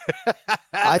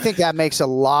 I think that makes a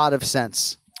lot of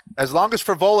sense. As long as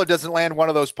Frivola doesn't land one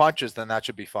of those punches, then that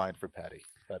should be fine for Paddy.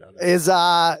 You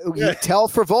tell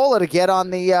Frivola to get on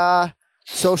the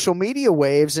social media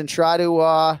waves and try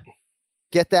to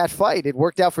get that fight. It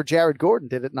worked out for Jared Gordon,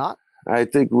 did it not? I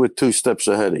think we're 2 steps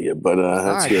ahead of you, but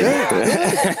that's good.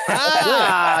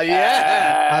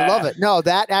 Yeah. I love it. No,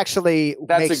 that actually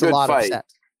makes a lot of sense.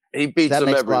 He beats them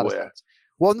everywhere.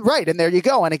 Well, right, and there you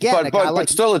go. And again, but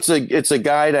still, it's a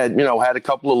guy that had a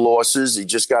couple of losses. He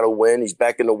just got a win. He's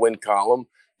back in the win column.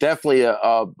 Definitely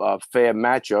a fair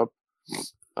matchup.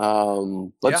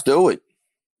 Let's do it.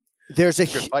 There's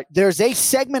a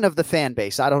segment of the fan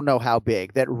base, I don't know how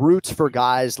big, that roots for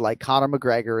guys like Conor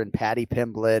McGregor and Paddy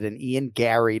Pimblett and Ian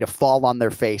Gary to fall on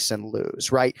their face and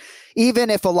lose, right? Even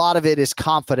if a lot of it is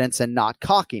confidence and not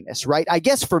cockiness, right? I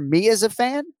guess for me as a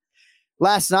fan,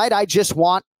 last night I just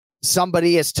want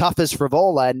somebody as tough as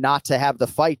Frivola and not to have the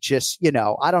fight just,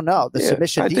 I don't know, the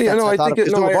submission defense. I thought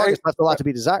Vargas left a lot to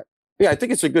be desired. Yeah, I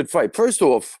think it's a good fight. First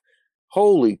off,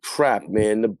 holy crap,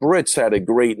 man. The Brits had a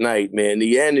great night, man.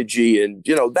 The energy and,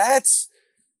 that's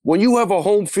when you have a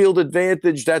home field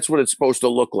advantage, that's what it's supposed to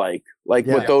look like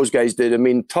what those guys did. I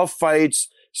mean, tough fights,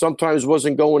 sometimes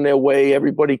wasn't going their way,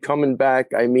 everybody coming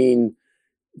back. I mean,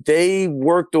 they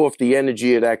worked off the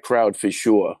energy of that crowd for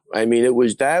sure. I mean,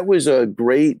 that was a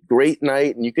great, great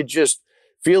night, and you could just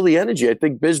feel the energy. I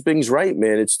think Bisbing's right,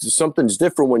 man. Something's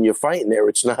different when you're fighting there.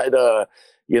 It's not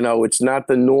it's not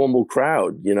the normal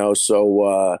crowd,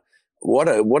 So what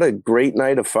a great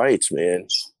night of fights, man.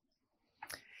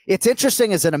 It's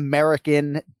interesting as an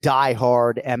American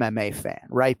diehard MMA fan,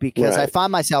 right? Because I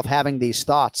find myself having these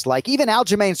thoughts, like even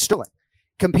Aljamain Sterling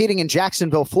competing in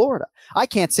Jacksonville, Florida. I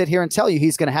can't sit here and tell you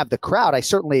he's going to have the crowd. I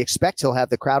certainly expect he'll have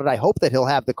the crowd, and I hope that he'll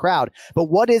have the crowd. But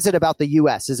what is it about the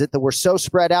U.S.? Is it that we're so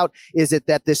spread out? Is it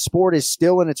that this sport is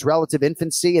still in its relative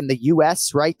infancy in the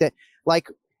U.S., right? That, like,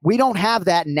 we don't have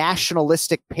that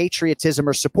nationalistic patriotism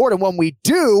or support. And when we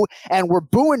do, and we're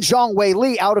booing Zhang Wei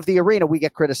Li out of the arena, we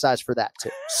get criticized for that too.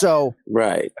 So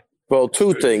right. Well,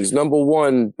 two things. Number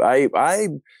one, I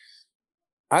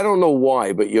don't know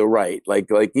why, but you're right. Like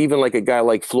even like a guy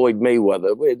like Floyd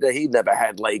Mayweather, he never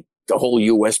had like the whole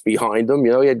U.S. behind him.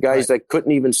 You know, he had guys that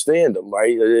couldn't even stand him.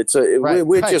 Right?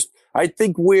 We're just. I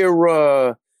think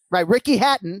we're. Right, Ricky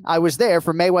Hatton, I was there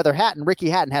for Mayweather Hatton. Ricky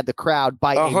Hatton had the crowd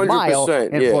by a mile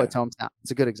in Floyd's hometown.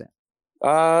 It's a good example.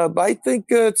 I think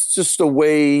it's just the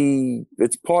way,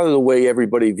 it's part of the way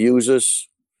everybody views us,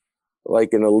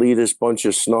 like an elitist bunch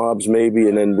of snobs maybe,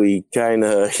 and then we kind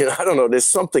of, I don't know, there's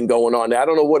something going on there. I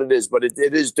don't know what it is, but it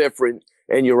is different,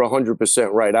 and you're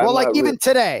 100% right. Well, like even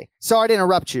today, sorry to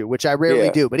interrupt you, which I rarely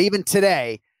do, but even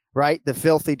today, right? The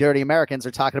filthy, dirty Americans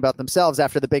are talking about themselves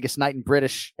after the biggest night in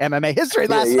British MMA history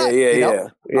last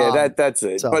night. That's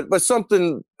it. So. But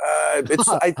something,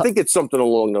 I think it's something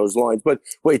along those lines. But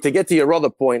wait, to get to your other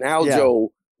point,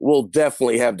 Aljo will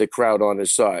definitely have the crowd on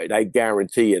his side. I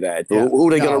guarantee you that. Yeah. Who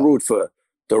are they going to root for?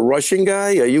 The Russian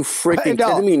guy? Are you freaking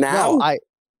kidding me now? No,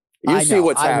 you see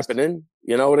what's happening.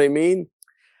 You know what I mean?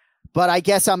 But I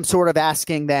guess I'm sort of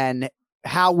asking then,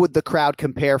 how would the crowd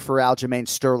compare for Aljamain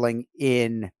Sterling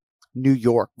in New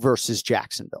York versus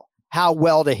Jacksonville? How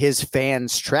well do his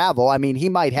fans travel? I mean, he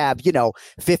might have,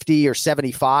 50 or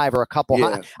 75 or a couple.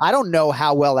 I don't know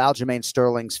how well Aljamain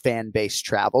Sterling's fan base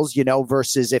travels,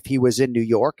 versus if he was in New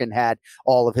York and had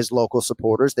all of his local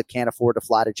supporters that can't afford to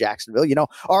fly to Jacksonville.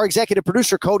 Our executive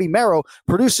producer, Cody Merrow,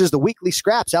 produces the Weekly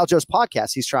Scraps, Aljo's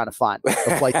podcast. He's trying to find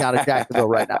a flight down to Jacksonville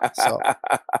right now. So,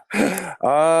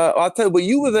 I'll tell you, but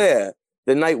you were there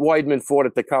the night Weidman fought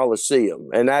at the Coliseum,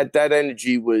 and that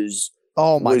energy was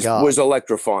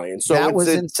electrifying. So that was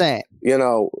insane.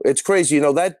 It's crazy.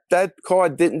 That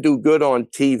card didn't do good on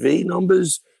TV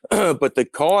numbers, but the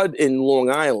card in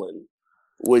Long Island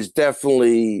was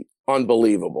definitely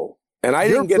unbelievable. And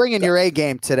You're bringing your A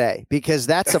game today, because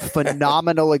that's a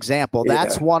phenomenal example.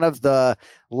 That's one of the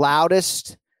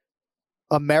loudest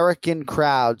American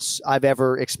crowds I've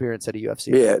ever experienced at a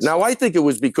UFC. Yeah. Now, I think it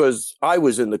was because I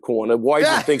was in the corner.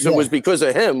 Weidman thinks it was because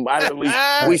of him.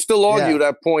 We still argue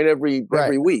that point every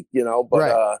week,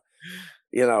 but,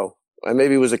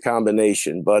 maybe it was a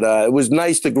combination. But it was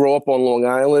nice to grow up on Long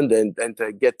Island and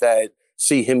to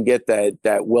see him get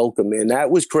that welcome in.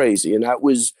 That was crazy. And that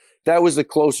was the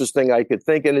closest thing I could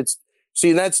think. And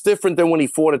that's different than when he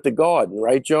fought at the Garden,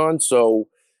 right, John? So,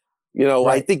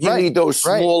 I think you need those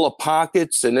smaller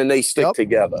pockets, and then they stick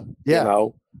together. Yeah.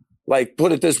 Like,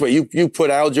 put it this way: you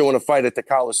put Aljo in a fight at the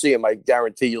Coliseum, I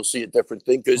guarantee you'll see a different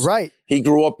thing, because he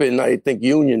grew up in, I think,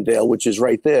 Uniondale, which is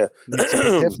right there. Makes a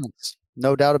big difference,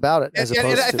 no doubt about it.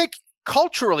 And I think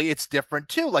culturally, it's different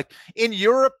too. Like in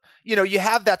Europe, you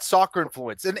have that soccer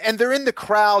influence, and they're in the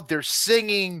crowd, they're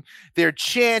singing, they're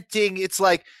chanting. It's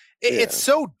like. It's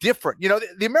so different.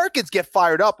 The Americans get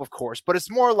fired up, of course, but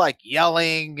it's more like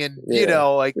yelling and, they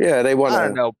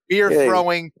want to, beer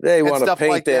throwing. They want to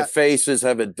paint their faces,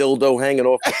 have a dildo hanging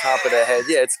off the top of their head.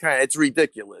 Yeah, it's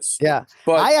ridiculous. Yeah.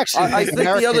 But I think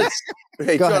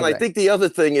I think the other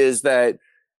thing is that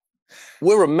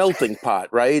we're a melting pot,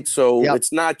 right? So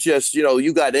it's not just,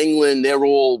 you got England, they're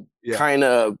all kind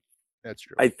of, that's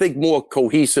true. I think, more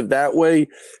cohesive that way.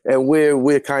 And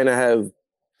we're kind of have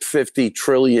 50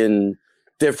 trillion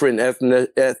different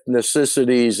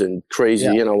ethnicities and crazy,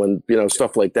 and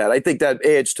stuff like that. I think that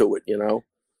adds to it,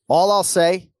 All I'll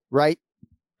say, right,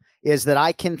 is that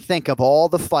I can think of all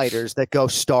the fighters that go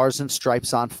stars and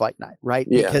stripes on fight night, right?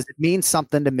 Yeah. Because it means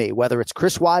something to me, whether it's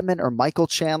Chris Weidman or Michael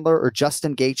Chandler or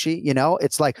Justin Gaethje,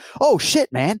 it's like, oh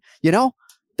shit, man,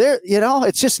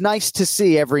 it's just nice to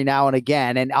see every now and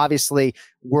again. And obviously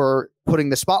we're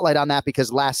putting the spotlight on that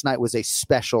because last night was a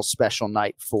special, special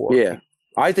night for. Yeah,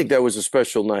 I think that was a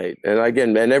special night. And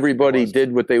again, everybody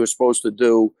did what they were supposed to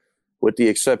do, with the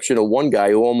exception of one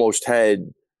guy who almost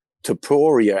had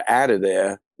Topuria out of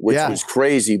there, which was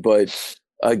crazy. But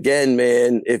again,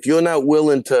 man, if you're not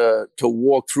willing to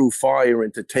walk through fire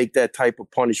and to take that type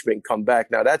of punishment and come back,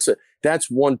 now that's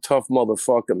one tough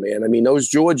motherfucker, man. I mean, those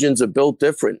Georgians are built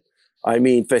different. I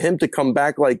mean, for him to come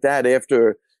back like that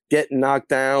after getting knocked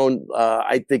down,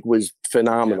 I think was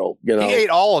phenomenal. He ate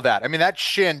all of that. I mean, that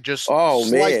shin just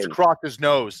sliced across his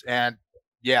nose, and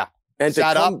and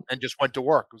sat up and just went to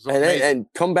work. It was and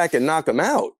come back and knock him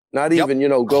out. Not even,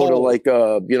 go to like,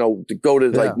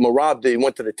 like Marab, they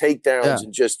went to the takedowns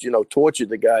and just, tortured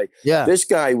the guy. Yeah. This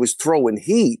guy was throwing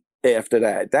heat after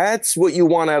that. That's what you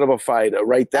want out of a fighter,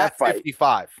 right? That fight.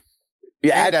 55.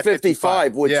 Yeah, at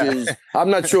 55, which is, I'm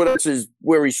not sure that's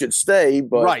where he should stay,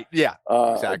 but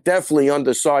exactly. Definitely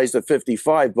undersized at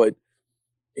 55. But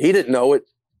He didn't know it.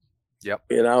 Yep.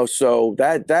 You know, so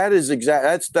that is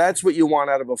that's what you want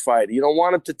out of a fighter. You don't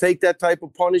want him to take that type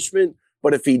of punishment,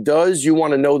 but if he does, you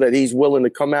want to know that he's willing to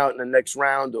come out in the next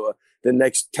round or the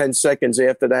next 10 seconds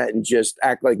after that and just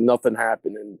act like nothing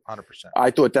happened. And 100%.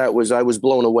 I thought I was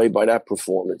blown away by that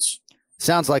performance.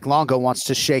 Sounds like Longo wants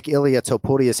to shake Ilia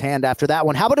Toputia's hand after that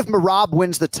one. How about if Merab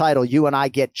wins the title, you and I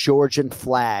get Georgian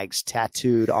flags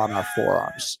tattooed on our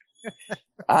forearms?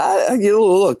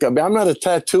 Look, I mean, I'm not a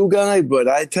tattoo guy, but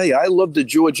I tell you, I love the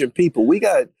Georgian people.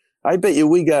 I bet you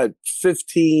we got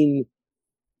 15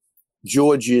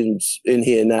 Georgians in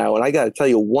here now, and I got to tell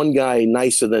you, one guy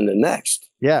nicer than the next.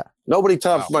 Yeah. Nobody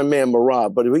tops my man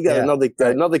Merab, but we got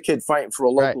another kid fighting for a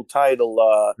local title,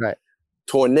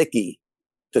 Tornicki,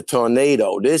 the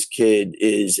Tornado. This kid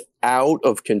is out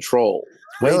of control.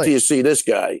 Really? Wait till you see this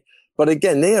guy. But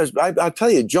again, I'll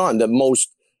tell you, John, the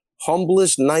most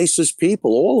humblest, nicest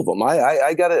people, all of them.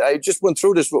 I just went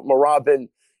through this with Merab and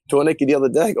Tornicki the other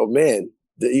day. I go, man,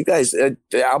 you guys,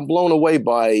 I'm blown away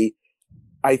by,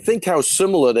 I think how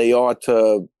similar they are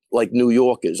to like New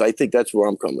Yorkers. I think that's where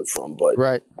I'm coming from. But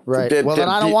right. Well, then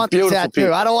I don't want the tattoo.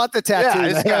 People. I don't want the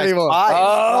tattoo anymore.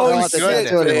 Oh,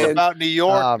 it's about New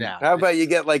York now. How about you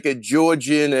get like a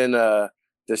Georgian and the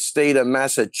state of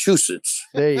Massachusetts?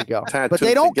 There you go. But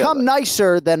they don't come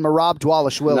nicer than Merab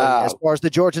Dwalishvili as far as the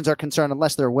Georgians are concerned,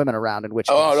 unless there are women around. In which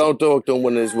case. Don't talk to them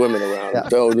when there's women around. Yeah.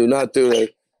 Do not do that.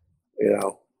 You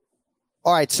know.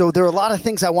 All right, so there are a lot of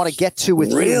things I want to get to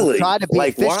with you. Try to be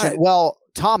efficient. Well,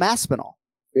 Tom Aspinall.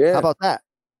 Yeah. How about that?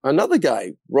 Another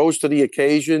guy rose to the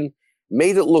occasion,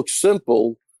 made it look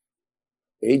simple.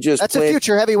 That's a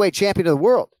future heavyweight champion of the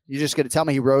world. You're just going to tell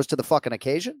me he rose to the fucking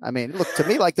occasion? I mean, it looked to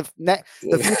me like the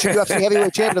future UFC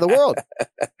heavyweight champion of the world.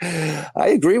 I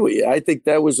agree with you. I think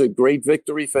that was a great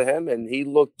victory for him, and he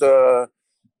looked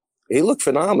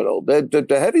phenomenal. The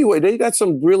heavyweight, they got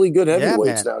some really good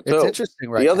heavyweights now too. It's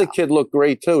interesting, right? The other kid looked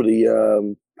great too.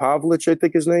 The Pavlich, I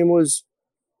think his name was.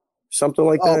 Something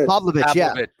like that. Pavlovich,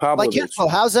 yeah. Pavlovich. Like,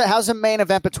 how's a main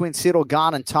event between Cyril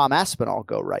Gane and Tom Aspinall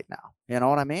go right now? You know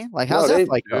what I mean? Like, how's that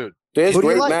like? Dude, there's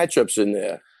great matchups in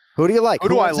there. Who do you like? Who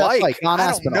do I like? Gane I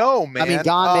Aspinall. don't know, man. I mean,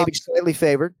 Gane maybe slightly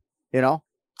favored, you know?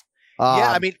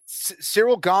 I mean,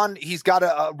 Cyril Gane, he's got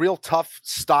a real tough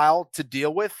style to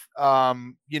deal with.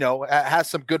 Has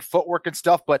some good footwork and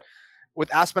stuff, but with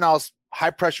Aspinall's high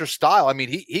pressure style, I mean,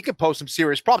 he could pose some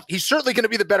serious problems. He's certainly going to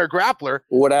be the better grappler.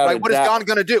 What is Gane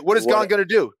going to do? What is Gane going to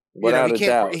do?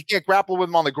 He can't grapple with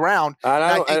him on the ground.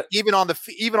 I think even on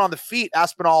the feet,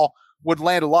 Aspinall would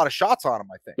land a lot of shots on him.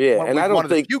 I think. Yeah, and I don't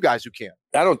think you guys who can.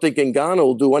 I don't think Ngannou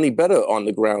will do any better on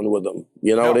the ground with him.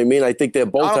 You know what I mean? I think they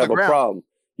both have a problem.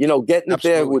 You know, getting it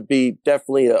there would be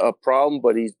definitely a problem,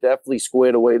 but he's definitely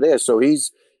squared away there. So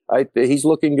he's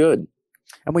looking good.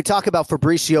 And we talk about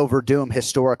Fabricio Verdum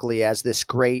historically as this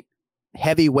great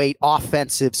heavyweight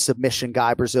offensive submission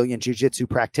guy, Brazilian jiu-jitsu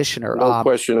practitioner. No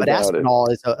question about it. But Aspinall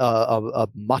is a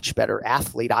much better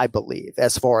athlete, I believe,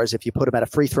 as far as if you put him at a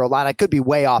free throw line. I could be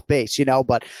way off base,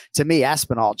 but to me,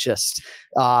 Aspinall just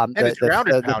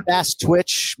the fast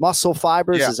twitch muscle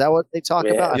fibers. Is that what they talk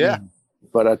about? Yeah.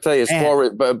 But I tell you,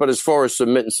 as far as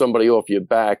submitting somebody off your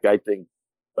back, I think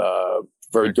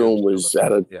Verdum was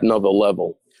at another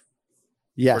level.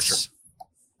 Yes. For sure.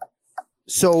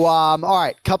 So, all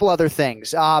right, couple other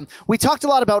things. We talked a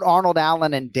lot about Arnold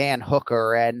Allen and Dan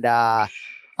Hooker, and I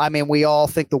mean, we all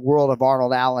think the world of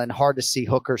Arnold Allen. Hard to see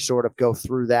Hooker sort of go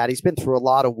through that. He's been through a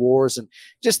lot of wars, and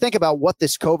just think about what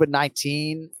this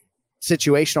COVID-19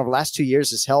 situation over the last 2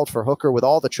 years has held for Hooker with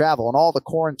all the travel and all the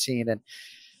quarantine. And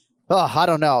I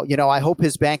don't know. I hope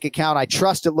his bank account, I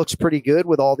trust it looks pretty good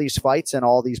with all these fights and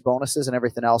all these bonuses and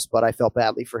everything else, but I felt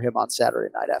badly for him on Saturday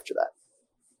night after that.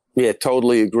 Yeah,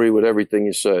 totally agree with everything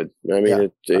you said. I mean,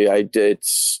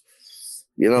 it's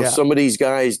some of these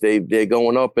guys, they're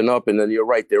going up, and then you're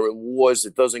right, they're in wars.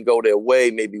 It doesn't go their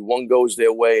way. Maybe one goes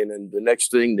their way, and then the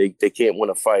next thing they can't win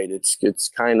a fight. It's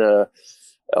kind of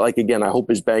like, again, I hope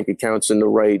his bank account's in the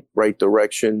right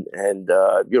direction. And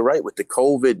you're right with the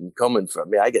COVID and coming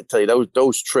from. I got to tell you,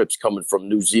 those trips coming from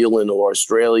New Zealand or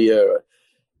Australia.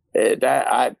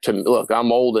 Look,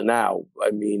 I'm older now.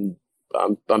 I mean,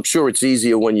 I'm sure it's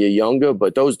easier when you're younger,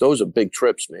 but those are big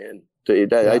trips, man.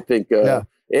 I think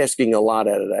asking a lot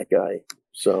out of that guy.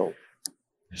 So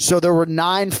there were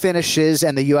 9 finishes,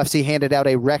 and the UFC handed out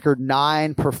a record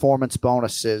 9 performance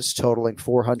bonuses totaling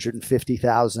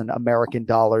 $450,000 American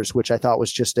dollars, which I thought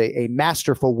was just a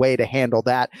masterful way to handle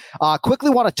that. Quickly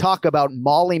want to talk about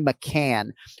Molly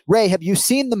McCann. Ray, have you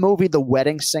seen the movie The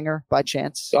Wedding Singer by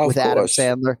chance with Adam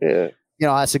Sandler? Yeah.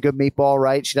 That's a good meatball,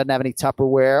 right? She doesn't have any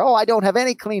Tupperware. Oh, I don't have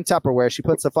any clean Tupperware. She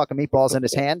puts the fucking meatballs in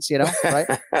his hands,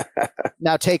 right?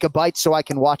 Now take a bite so I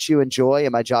can watch you enjoy.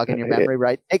 Am I jogging your memory,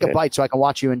 right? Take a bite so I can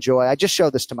watch you enjoy. I just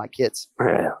showed this to my kids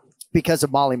because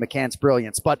of Molly McCann's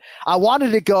brilliance. But I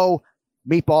wanted to go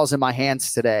meatballs in my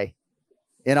hands today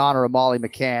in honor of Molly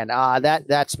McCann.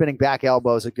 That spinning back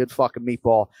elbow is a good fucking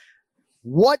meatball.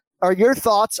 What are your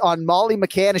thoughts on Molly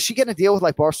McCann? Is she getting a deal with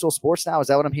like Barstool Sports now? Is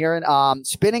that what I'm hearing?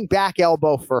 Spinning back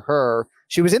elbow for her.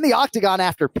 She was in the octagon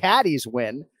after Paddy's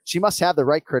win. She must have the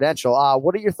right credential.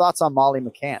 What are your thoughts on Molly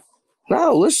McCann?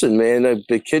 No, listen, man.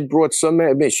 The kid brought some.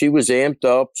 I mean, she was amped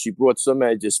up. She brought some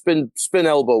edge. Spin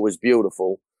elbow was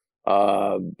beautiful.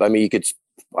 I mean,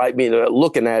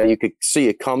 looking at it, you could see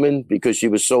it coming because she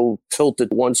was so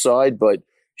tilted to one side, but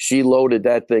she loaded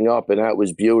that thing up, and that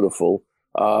was beautiful.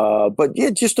 But yeah,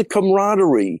 just the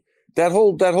camaraderie, that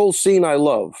whole scene I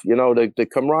love, the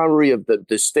camaraderie of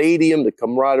the stadium, the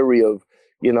camaraderie of,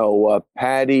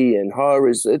 Paddy and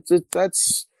her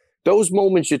that's those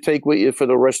moments you take with you for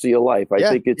the rest of your life. I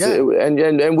think it's,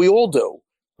 and we all do,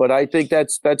 but I think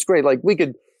that's great. Like we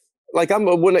could, even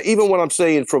when I'm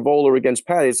saying Frivola against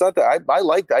Paddy, it's not that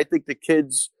I think the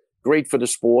kid's great for the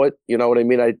sport. You know what I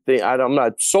mean? I'm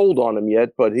not sold on him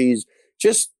yet, but he's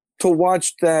just, to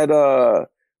watch that,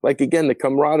 again, the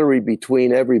camaraderie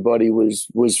between everybody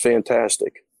was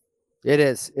fantastic. It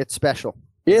is. It's special.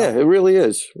 Yeah, it really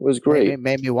is. It was great. It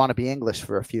made me want to be English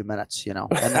for a few minutes, and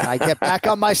then I get back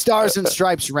on my Stars and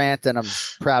Stripes rant, and I'm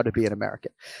proud to be an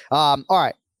American. All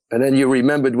right. And then you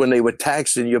remembered when they were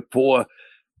taxing your poor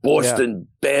Boston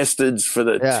bastards for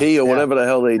the tea or whatever the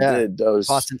hell they did. Those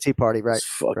Boston Tea Party, right?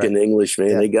 Fucking English,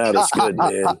 man. They got us good,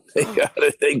 man.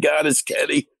 They got us,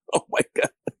 Kenny. Oh, my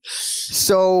God.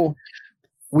 So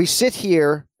we sit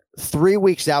here 3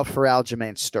 weeks out for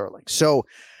Aljamain Sterling. So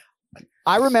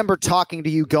I remember talking to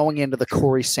you going into the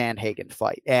Corey Sandhagen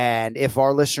fight. And if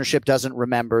our listenership doesn't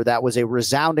remember, that was a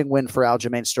resounding win for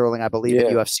Aljamain Sterling, I believe, at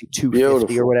UFC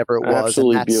 250 or whatever it was.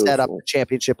 Absolutely, and that set up the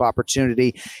championship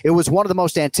opportunity. It was one of the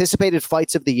most anticipated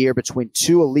fights of the year between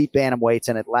two elite bantamweights,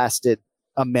 and it lasted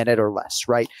a minute or less,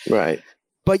 right? Right.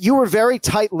 But you were very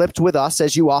tight-lipped with us,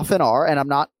 as you often are, and I'm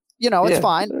not, it's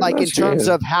fine. Like in terms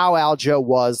of how Aljo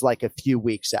was like a few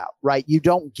weeks out, right? You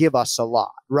don't give us a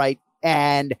lot, right?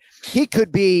 And he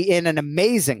could be in an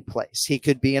amazing place. He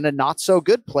could be in a not so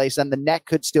good place, and the neck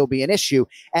could still be an issue.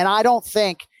 And I don't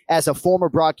think, as a former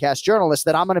broadcast journalist,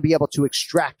 that I'm going to be able to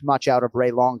extract much out of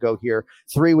Ray Longo here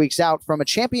 3 weeks out from a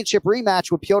championship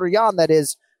rematch with Petr Yan that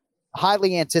is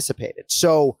highly anticipated.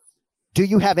 So do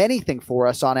you have anything for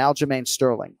us on Aljamain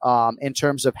Sterling in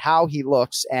terms of how he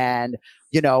looks and,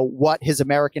 what his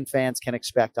American fans can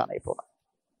expect on April 9th?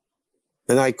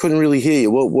 And I couldn't really hear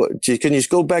you. What? Can you just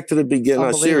go back to the beginning?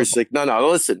 No, seriously. No,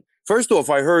 listen. First off,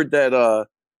 I heard that, I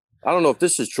don't know if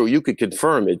this is true. You could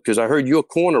confirm it because I heard you're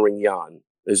cornering Jan.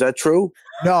 Is that true?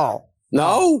 No.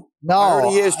 No? No. I heard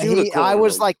he asked you to corner I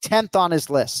was him. like 10th on his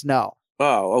list. No.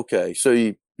 Oh, okay. So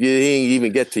he didn't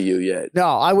even get to you yet. No,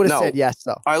 I would have said yes,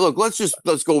 though. All right, look,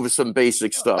 let's go over some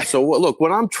basic stuff. So look,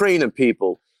 when I'm training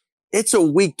people, it's a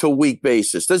week-to-week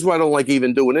basis. This is why I don't like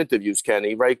even doing interviews,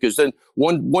 Kenny, right? Because then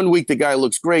one week the guy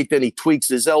looks great, then he tweaks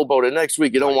his elbow. The next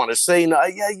week you don't want to say, no,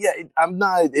 I'm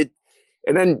not.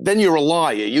 And then you're a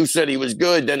liar. You said he was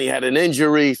good, then he had an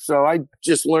injury. So I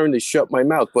just learned to shut my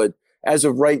mouth. But as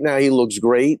of right now, he looks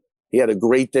great. He had a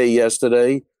great day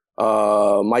yesterday.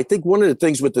 I think one of the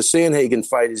things with the Sandhagen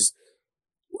fight is,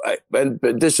 and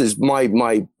this is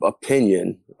my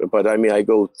opinion, but I mean, I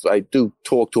do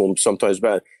talk to him sometimes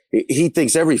about it. He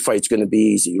thinks every fight's going to be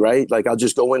easy, right? Like I'll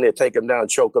just go in there, take him down,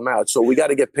 choke him out. So we got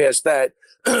to get past that.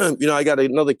 I got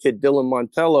another kid, Dylan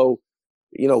Montello.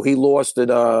 He lost at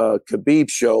Khabib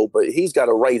show, but he's got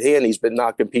a right hand. He's been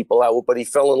knocking people out, but he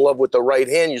fell in love with the right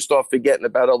hand. You start forgetting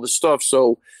about other stuff.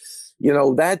 So,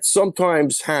 that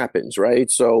sometimes happens,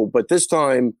 right? So, but this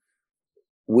time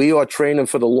we are training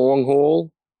for the long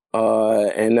haul.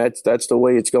 And that's the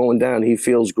way it's going down. He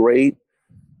feels great.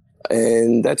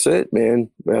 And that's it,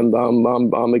 man.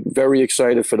 I'm very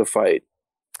excited for the fight.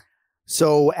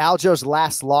 So Aljo's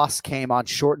last loss came on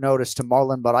short notice to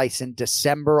Marlon Moraes in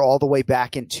December, all the way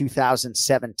back in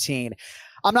 2017.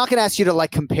 I'm not going to ask you to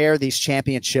compare these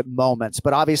championship moments,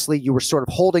 but obviously you were sort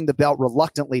of holding the belt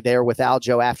reluctantly there with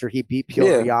Aljo after he beat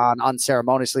Petr Yan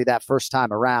unceremoniously that first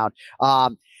time around.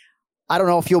 I don't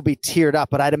know if you'll be teared up,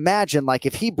 but I'd imagine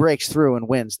if he breaks through and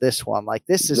wins this one,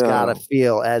 this has got to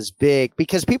feel as big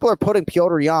because people are putting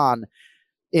Petr Yan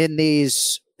in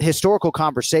these historical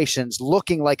conversations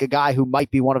looking like a guy who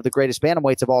might be one of the greatest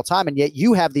bantamweights of all time, and yet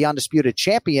you have the undisputed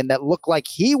champion that looked like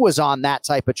he was on that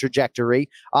type of trajectory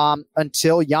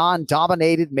until Jan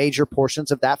dominated major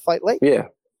portions of that fight late. Yeah.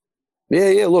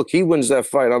 Look, he wins that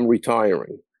fight, I'm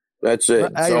retiring. That's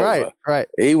it. Right.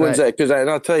 He wins that because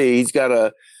I'll tell you, he's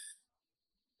got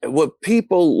what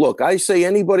people look. I say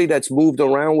anybody that's moved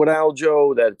around with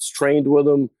Aljo, that's trained with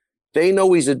him, they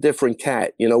know he's a different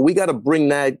cat. You know, we got to bring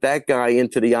that guy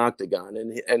into the octagon,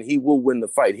 and he will win the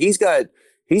fight. He's got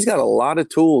a lot of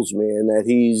tools, man,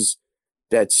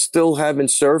 that still haven't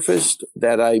surfaced.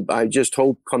 That I just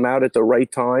hope come out at the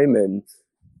right time, and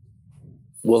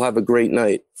we'll have a great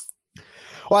night.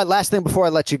 All right, last thing before I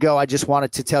let you go, I just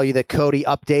wanted to tell you that Cody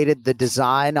updated the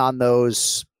design on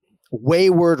those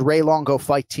wayward Ray Longo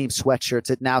Fight Team sweatshirts.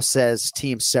 It now says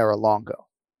Team Sarah Longo.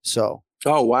 So,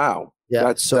 oh wow, yeah,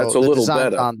 that's a little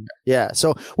better.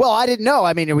 So, well, I didn't know.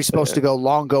 I mean, are we supposed to go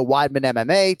Longo Weidman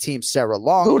MMA, Team Sarah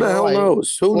Longo? Who the hell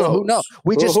knows? Who knows?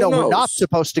 We just know we're not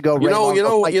supposed to go. You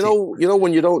know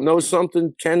when you don't know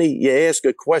something, Kenny, you ask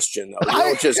a question. Though. You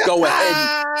don't just go ahead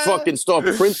and fucking start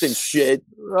printing shit.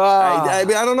 I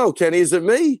mean, I don't know, Kenny. Is it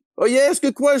me? Oh, you ask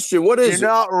a question. What is it? You're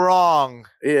not wrong.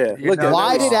 Yeah.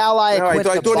 Why did Ally quit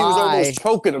I thought he was almost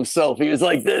choking himself. He was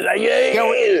like,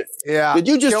 yeah. Did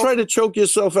you just try to choke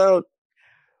yourself out?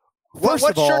 What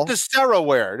shirt does Sarah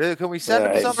wear? Can we send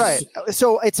him something? Right.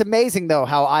 So it's amazing, though,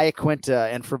 how Iaquinta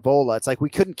and Frivola, it's like we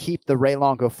couldn't keep the Ray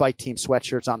Longo Fight Team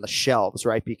sweatshirts on the shelves,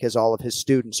 right? Because all of his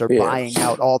students are buying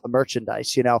out all the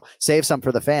merchandise, you know. Save some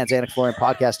for the fans,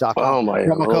 AnikFlorianPodcast.com. Oh, my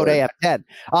promo code AF10.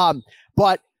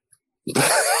 But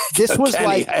this was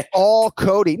Kenny, like all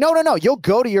Cody. No. You'll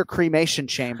go to your cremation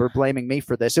chamber blaming me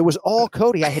for this. It was all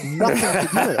Cody. I had nothing to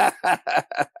do with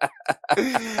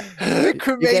it.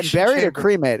 You're getting buried or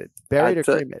cremated?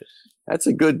 Cremated. That's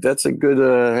a good,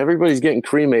 everybody's getting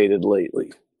cremated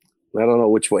lately. I don't know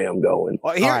which way I'm going.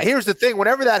 Well, here's the thing.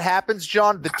 Whenever that happens,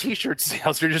 John, the T-shirt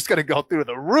sales are just going to go through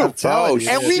the roof. And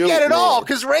we get it all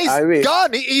because Ray's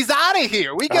gone. He's out of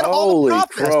here. We get all the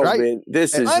profits, right? Man,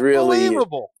 this is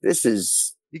unbelievable. This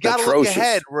is you got to look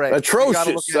ahead, Ray.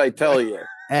 Atrocious, I tell you.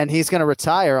 And he's going to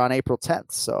retire on April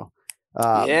 10th. So,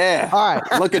 all right.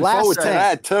 Looking forward to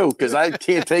that too, because I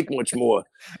can't take much more.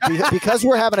 Because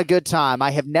we're having a good time.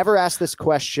 I have never asked this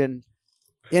question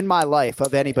in my life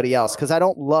of anybody else because I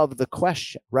don't love the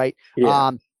question, right?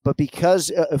 Yeah. But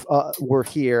because we're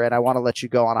here and I want to let you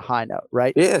go on a high note,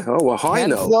 right? Yeah. Oh, a high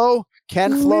note.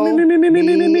 Ken Flo, me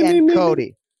and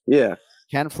Cody. Yeah.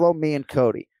 Ken Flo, me and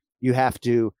Cody. You have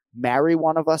to marry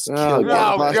one of us, kill one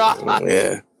of us. God.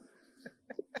 Yeah.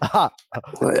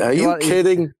 Are you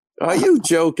kidding? Are you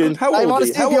joking? How old are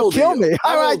you? How old kill me?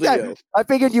 I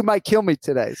figured you might kill me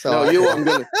today. So I'm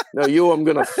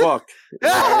gonna fuck.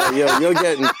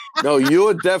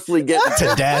 You're definitely getting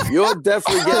to death. You're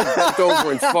definitely getting bent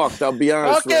over and fucked. I'll be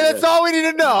honest. Okay, that's all we need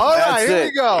to know. All right, here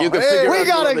we go. You can figure we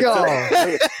gotta go.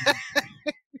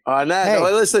 On that,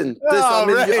 listen.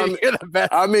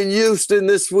 I'm in Houston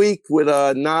this week with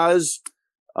Nas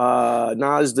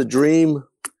the Dream,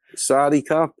 Saudi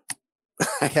Cup.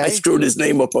 Okay. I screwed his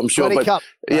name up, I'm sure. But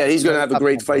he's going to have a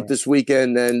great fight this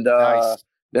weekend. And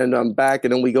then I'm back,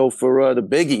 and then we go for the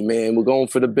biggie, man. We're going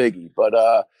for the biggie. But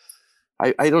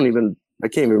I can't even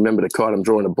remember the card. I'm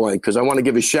drawing a blank because I want to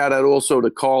give a shout out also to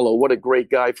Carlo. What a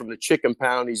great guy from the Chicken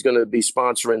Pound. He's going to be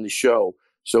sponsoring the show.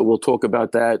 So we'll talk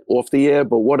about that off the air.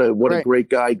 But what a great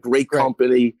guy, great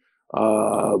company.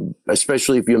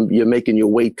 Especially if you're making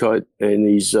your weight cut. And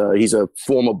he's a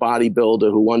former bodybuilder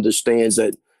who understands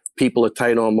that people are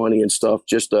tight on money and stuff.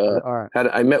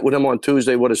 I met with him on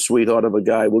Tuesday. What a sweetheart of a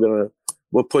guy.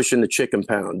 We're pushing the Chicken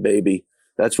Pound, baby.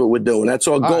 That's what we're doing. That's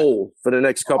our goal for the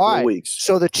next couple of weeks.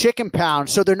 So the Chicken Pound.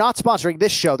 So they're not sponsoring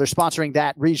this show. They're sponsoring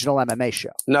that regional MMA show.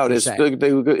 No, he's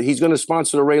going to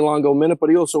sponsor the Ray Longo Minute,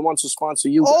 but he also wants to sponsor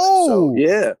you guys. So,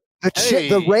 yeah.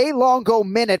 The Ray Longo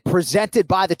Minute presented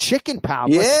by the Chicken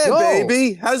Pound. Let's go.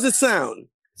 Baby. How's it sound?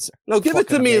 No, give it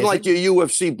to me in like your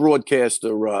UFC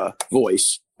broadcaster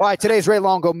voice. All right, today's Ray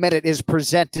Longo Minute is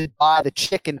presented by the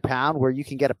Chicken Pound, where you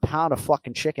can get a pound of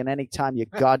fucking chicken anytime you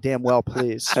goddamn well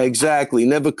please. Exactly.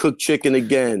 Never cook chicken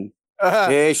again.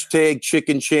 Hashtag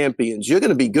Chicken Champions. You're going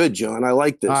to be good, John. I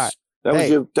like this.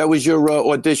 Right. That was your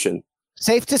audition.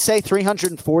 Safe to say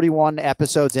 341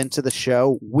 episodes into the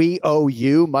show, we owe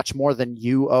you much more than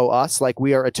you owe us. Like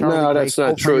we are eternally No, that's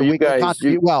not true. You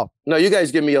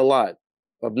guys give me a lot.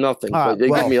 Of nothing, but they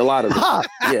give me a lot of it. You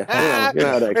know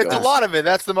how that goes. It's a lot of it.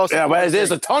 That's the most. Yeah, but there's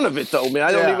a ton of it, though, man.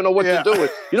 I don't even know what to do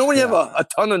with. You know when you have a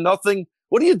ton of nothing,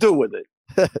 what do you do with it?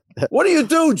 What do you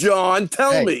do, John?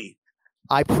 Tell me.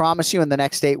 I promise you in the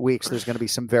next 8 weeks, there's going to be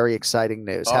some very exciting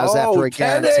news. How's that for a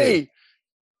Kenny! guarantee?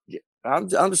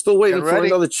 I'm still waiting for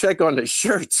another check on the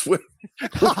shirts. Kenny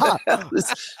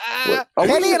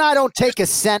and I don't take a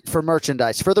cent for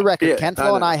merchandise. For the record, Ken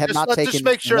Flo and I have not taken. Just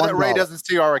make sure that Ray doesn't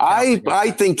see our account. I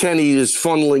think Kenny is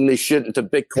funneling this shit into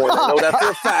Bitcoin. I know that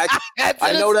for a fact.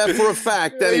 I know that for a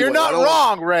fact. Anyway, you're not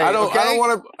wrong, Ray. I don't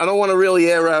want to really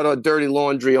air out our dirty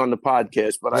laundry on the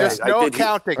podcast, but just no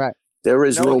accounting. Right. There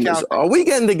is rumors. Are we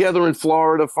getting together in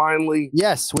Florida finally?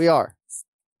 Yes, we are.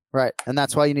 Right, and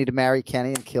that's why you need to marry Kenny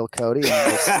and kill Cody. And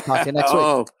we'll talk to you next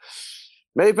week.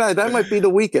 Maybe that might be the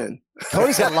weekend.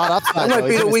 Cody's got a lot of upside. That might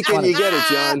be the weekend you get it,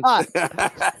 John.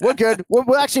 We're good.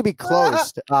 We'll actually be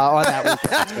closed on that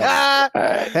weekend.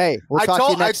 So. Hey, we'll talk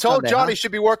to you next I told Sunday, John he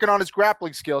should be working on his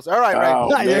grappling skills. All right,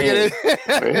 Ray.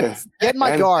 Get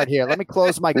my guard here. Let me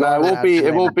close my guard.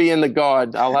 It won't be in the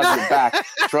guard. I'll have your back.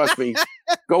 Trust me.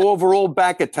 Go over all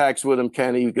back attacks with him,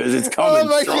 Kenny, because it's coming. Oh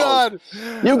my strong. God!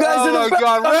 You guys are the best.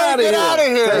 Ray, get out of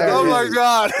here! Oh my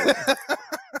God!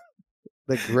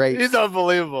 The great. He's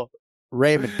unbelievable.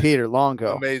 Raymond Peter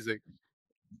Longo. Amazing.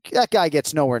 That guy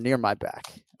gets nowhere near my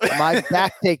back. My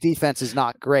back take defense is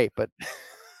not great, but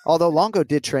although Longo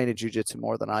did train in jiu-jitsu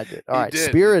more than I did. All right,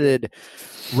 spirited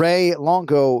Ray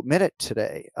Longo minute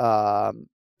today.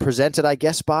 Presented, I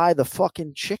guess, by the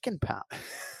fucking Chicken Pound.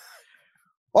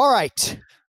 All right.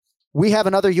 We have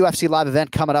another UFC live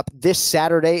event coming up this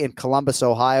Saturday in Columbus,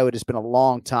 Ohio. It has been a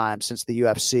long time since the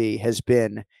UFC has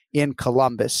been in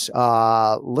Columbus.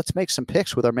 Let's make some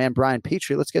picks with our man Brian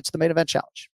Petrie. Let's get to the main event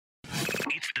challenge.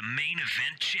 It's the main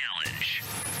event challenge.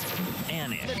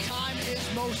 Anik. The time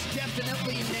is most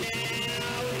definitely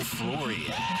now.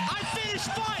 Florian. I finish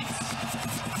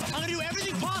fights. I'm going to do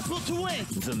everything possible to win.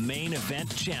 The main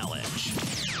event challenge.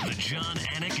 The John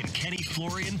Anik and Kenny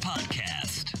Florian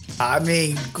podcast. I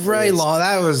mean, great long.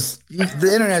 That was the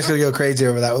internet's gonna go crazy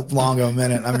over that Longo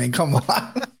minute. I mean, come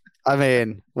on. I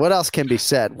mean, what else can be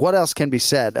said? What else can be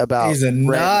said about? He's a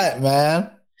nut, man.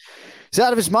 He's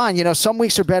out of his mind. You know, some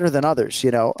weeks are better than others.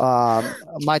 You know,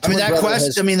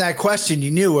 that question, you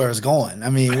knew where it was going.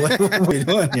 I mean, what are we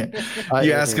doing here?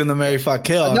 You asking the Mary fuck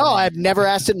kill? No, I've never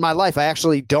asked it in my life. I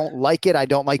actually don't like it. I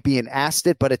don't like being asked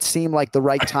it, but it seemed like the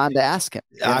right time to ask him.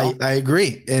 I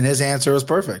agree, and his answer was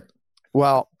perfect.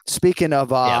 Well, speaking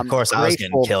of, of course, I was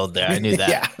getting killed there. I knew that.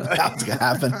 Yeah, that was gonna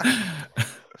happen.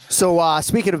 So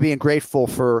speaking of being grateful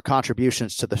for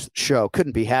contributions to the show,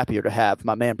 couldn't be happier to have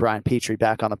my man Brian Petrie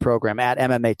back on the program at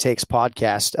MMA Takes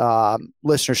Podcast.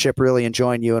 Listenership really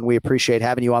enjoying you, and we appreciate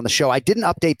having you on the show. I didn't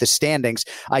update the standings.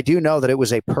 I do know that it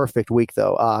was a perfect week,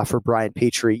 though, for Brian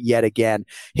Petrie yet again.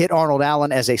 Hit Arnold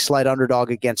Allen as a slight underdog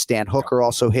against Dan Hooker.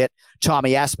 Also hit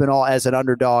Tommy Aspinall as an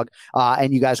underdog,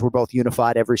 and you guys were both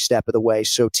unified every step of the way.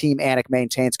 So Team Anik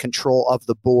maintains control of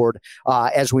the board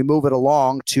as we move it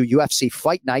along to UFC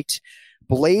Fight Night.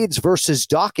 Blades versus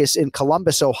Dawkins in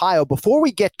Columbus, Ohio. Before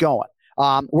we get going,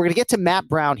 we're going to get to Matt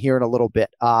Brown here in a little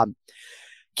bit.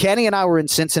 Kenny and I were in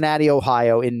Cincinnati,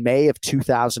 Ohio in May of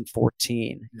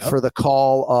 2014 for the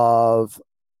call of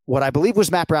what I believe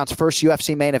was Matt Brown's first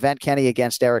UFC main event, Kenny,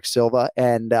 against Eric Silva.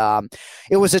 And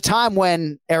it was a time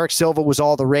when Eric Silva was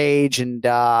all the rage and,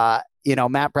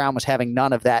 Matt Brown was having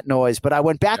none of that noise. But I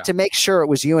went back to make sure it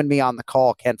was you and me on the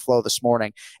call, Ken Flo, this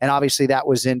morning. And obviously that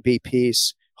was in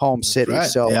BP's home city. Right.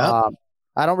 So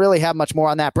I don't really have much more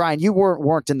on that. Brian, you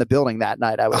weren't in the building that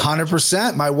night. I was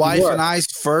 100%. My wife and I's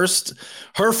first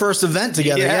event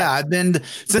together. Yeah. They've been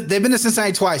to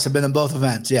Cincinnati twice. I've been in both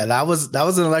events. Yeah. That was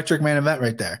an electric main event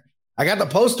right there. I got the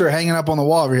poster hanging up on the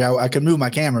wall over here. I could move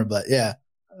my camera, but yeah.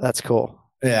 That's cool.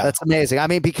 Yeah. That's amazing. I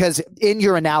mean, because in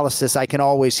your analysis, I can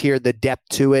always hear the depth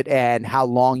to it and how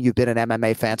long you've been an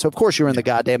MMA fan. So, of course, you're in the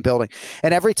goddamn building.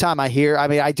 And every time I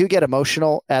I do get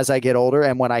emotional as I get older.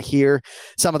 And when I hear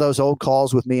some of those old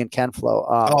calls with me and Ken Flo.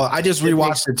 I just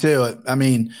rewatched it too. I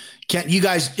mean, you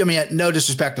guys, no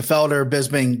disrespect to Felder,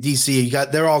 Bisping,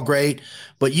 DC, they're all great.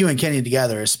 But you and Kenny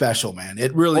together is special, man.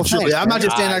 It really, truly. I'm not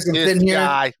just standing next to him sitting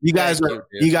here. You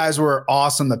guys were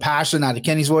awesome. The passion out of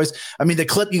Kenny's voice. I mean, the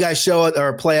clip you guys show it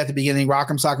or play at the beginning,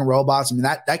 Rock'em Sock'em Robots. I mean,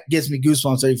 that gives me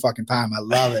goosebumps every fucking time. I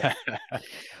love it.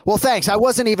 Well, thanks. I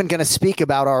wasn't even going to speak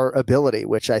about our ability,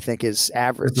 which I think is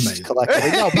average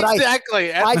collectively. No, but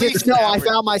exactly. I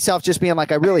found myself just being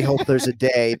like, I really hope there's a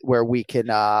day where we can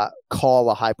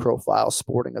call a high-profile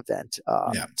sporting event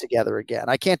together again.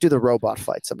 I can't do the robot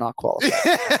fights. I'm not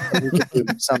qualified. We can do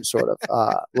some sort of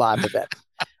live event.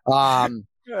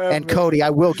 And Cody,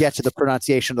 I will get to the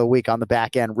pronunciation of the week on the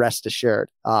back end, rest assured.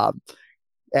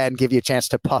 And give you a chance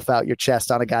to puff out your chest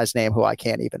on a guy's name who I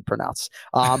can't even pronounce.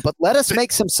 But let us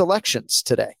make some selections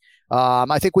today.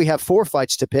 I think we have 4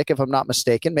 fights to pick, if I'm not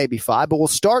mistaken, maybe 5. But we'll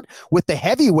start with the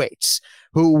heavyweights,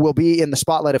 who will be in the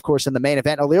spotlight, of course, in the main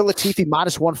event. Ilir Latifi,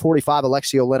 minus 145,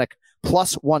 Alexei Oleinik,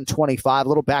 plus 125. A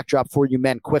little backdrop for you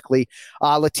men quickly.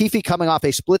 Latifi coming off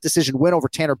a split decision win over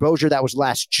Tanner Bozier. That was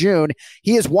last June.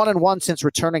 He is 1-1 since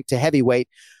returning to heavyweight.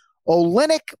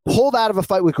 Oleinik pulled out of a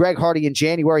fight with Greg Hardy in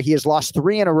January. He has lost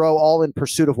 3 in a row, all in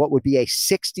pursuit of what would be a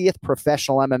 60th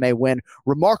professional MMA win.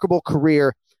 Remarkable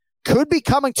career. Could be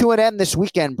coming to an end this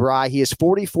weekend, Bri. He is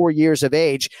 44 years of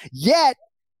age, yet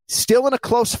still in a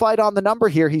close fight on the number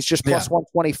here. He's just plus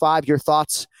 125. Your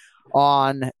thoughts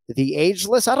on the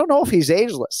ageless? I don't know if he's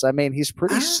ageless. I mean, he's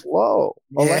pretty slow.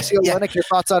 Alexei Oleinik, your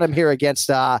thoughts on him here against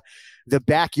the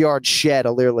backyard shed,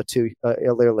 Ilir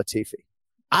Latifi?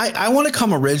 I want to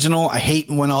come original. I hate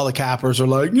when all the cappers are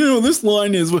like, this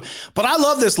line is, but I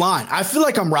love this line. I feel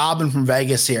like I'm Robin from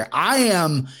Vegas here. I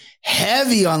am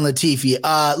heavy on Latifi.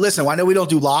 Listen, I know we don't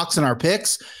do locks in our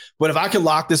picks, but if I could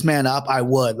lock this man up, I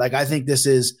would. Like, I think this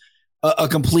is a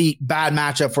complete bad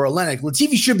matchup for Oleinik.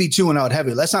 Latifi should be 2-0 at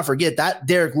heavy. Let's not forget that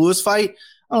Derek Lewis fight.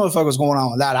 I don't know what the fuck was going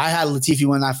on with that. I had Latifi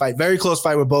win that fight. Very close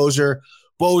fight with Bozier.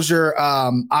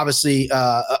 Obviously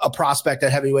a prospect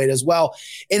at heavyweight as well.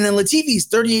 And then Latifi's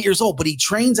 38 years old, but he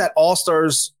trains at All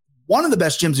Stars, one of the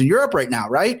best gyms in Europe right now,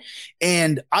 right?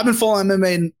 And I've been following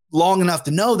MMA long enough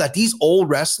to know that these old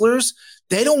wrestlers,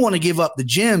 they don't want to give up the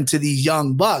gym to these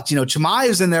young bucks.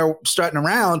 Chimaev's in there strutting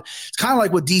around. It's kind of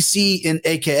like with DC and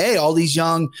AKA, all these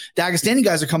young Dagestani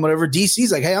guys are coming over.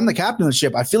 DC's like, hey, I'm the captain of the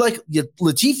ship. I feel like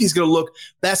Latifi's going to look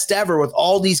best ever with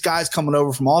all these guys coming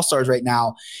over from All-Stars right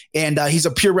now. And he's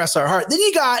a pure wrestler at heart. Then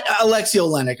you got Alexei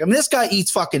Oleinik. I mean, this guy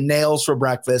eats fucking nails for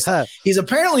breakfast. He's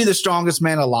apparently the strongest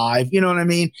man alive. You know what I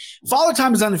mean? Father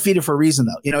Time is undefeated for a reason,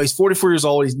 though. He's 44 years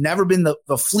old. He's never been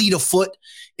the fleet of foot.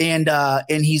 And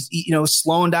he's,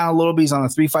 slowing down a little bit. He's on a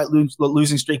 3-fight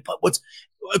losing streak. But what's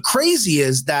crazy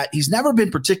is that he's never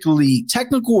been particularly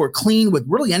technical or clean with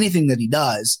really anything that he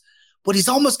does, but he's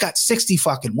almost got 60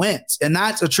 fucking wins. And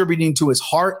that's attributing to his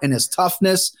heart and his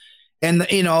toughness. And,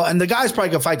 and the guy's probably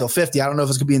going to fight till 50. I don't know if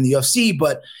it's going to be in the UFC,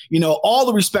 but, all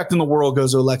the respect in the world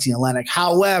goes to Alexei Oleinik.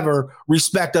 However,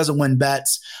 respect doesn't win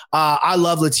bets. I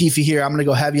love Latifi here. I'm going to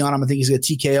go heavy on him. I think he's going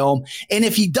to TKO him. And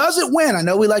if he doesn't win, I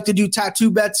know we like to do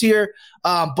tattoo bets here,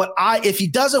 but if he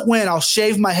doesn't win, I'll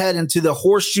shave my head into the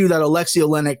horseshoe that Alexei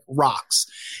Oleinik rocks.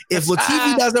 If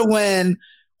Latifi doesn't win,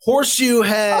 horseshoe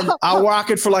head, I'll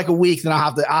rock it for like a week. Then I'll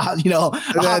have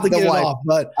to get it off.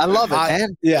 But I love it,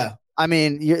 man. Yeah. I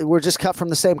mean, we're just cut from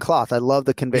the same cloth. I love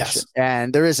the conviction. Yes.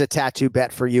 And there is a tattoo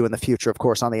bet for you in the future, of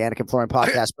course, on the Anik and Florian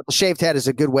podcast. But the shaved head is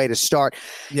a good way to start.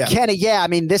 Yeah. Kenny, I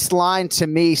mean, this line to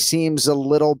me seems a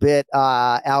little bit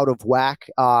out of whack,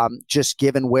 just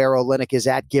given where Oleinik is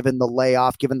at, given the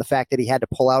layoff, given the fact that he had to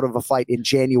pull out of a fight in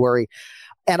January.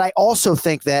 And I also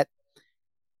think that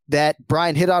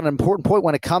Brian hit on an important point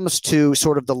when it comes to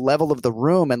sort of the level of the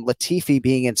room and Latifi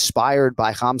being inspired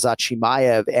by Khamzat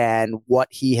Chimaev and what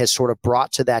he has sort of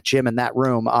brought to that gym and that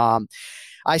room.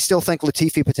 I still think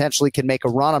Latifi potentially can make a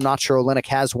run. I'm not sure Oleinik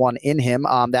has one in him.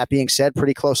 That being said,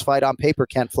 pretty close fight on paper,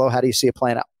 Ken Flo. How do you see it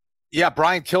playing out? Yeah,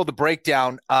 Brian killed the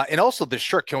breakdown. And also the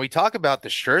shirt. Can we talk about the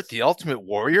shirt? The Ultimate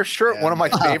Warrior shirt? Yeah. One of my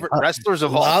favorite wrestlers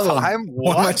of all time.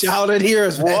 What? My childhood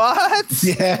heroes. What?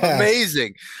 Yeah.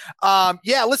 Amazing.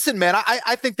 Listen, man,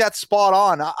 I think that's spot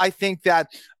on. I think that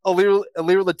Ilir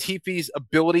Latifi's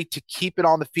ability to keep it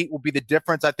on the feet will be the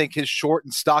difference. I think his short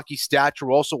and stocky stature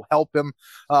will also help him,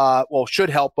 should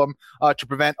help him to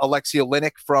prevent Alexei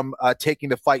Oleinik from taking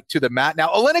the fight to the mat. Now,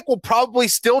 Oleinik will probably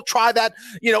still try that,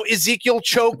 Ezekiel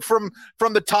choke from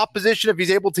the top position if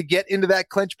he's able to get into that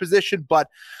clinch position, but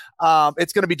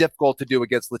it's going to be difficult to do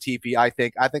against Latifi, I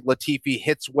think. I think Latifi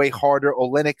hits way harder.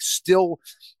 Oleinik still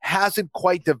hasn't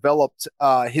quite developed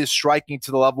his striking to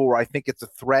the level where I think it's a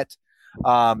threat.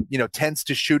 Tends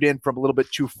to shoot in from a little bit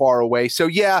too far away. So,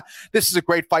 this is a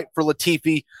great fight for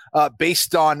Latifi.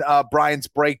 Based on Brian's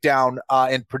breakdown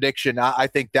and prediction, I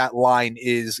think that line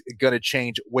is going to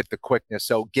change with the quickness.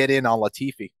 So get in on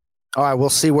Latifi. All right, we'll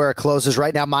see where it closes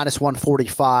right now. Minus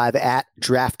 145 at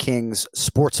DraftKings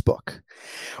Sportsbook.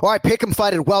 All right, pick 'em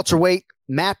fight at welterweight.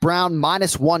 Matt Brown,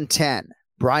 minus 110.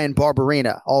 Brian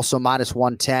Barberina, also minus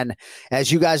 110.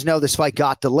 As you guys know, this fight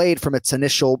got delayed from its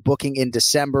initial booking in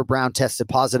December. Brown tested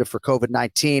positive for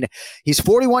COVID-19. He's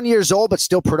 41 years old, but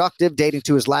still productive, dating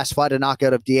to his last fight, a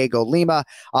knockout of Diego Lima.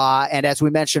 And as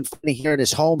we mentioned, here in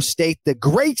his home state, the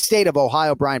great state of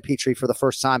Ohio, Brian Petrie for the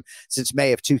first time since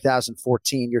May of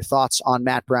 2014. Your thoughts on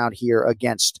Matt Brown here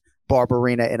against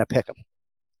Barberina in a pick'em?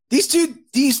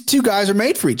 These two guys are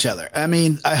made for each other. I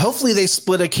mean, hopefully they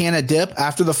split a can of dip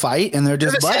after the fight, and they're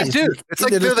just buddies. It's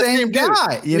like they're the same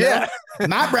guy. You know,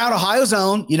 Matt Brown, Ohio's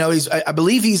own. You know, I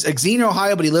believe he's Xenia,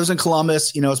 Ohio, but he lives in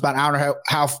Columbus. You know, it's about an hour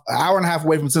and a half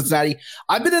away from Cincinnati.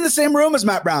 I've been in the same room as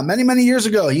Matt Brown many years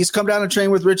ago. He's come down and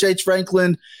trained with Rich H.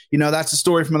 Franklin. You know, that's a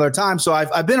story from another time. So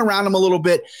I've been around him a little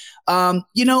bit.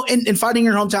 You know, and fighting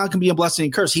in your hometown can be a blessing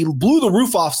and curse. He blew the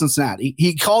roof off Cincinnati.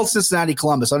 He called Cincinnati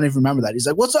Columbus. I don't even remember that. He's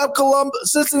like, "What's up,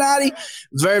 Columbus, Cincinnati?"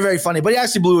 It's very, very funny. But he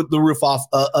actually blew the roof off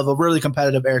of a really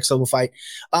competitive Eric Silva fight.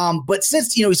 But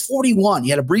since, you know, he's 41, he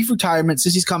had a brief retirement.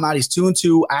 Since he's come out, he's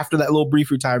 2-2 after that little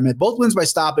brief retirement. Both wins by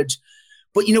stoppage.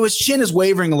 But, you know, his chin is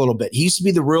wavering a little bit. He used to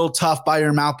be the real tough, bite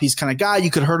your mouthpiece kind of guy.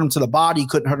 You could hurt him to the body. You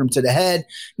couldn't hurt him to the head.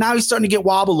 Now he's starting to get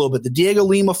wobble a little bit. The Diego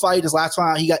Lima fight, his last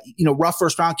round, he got, you know, rough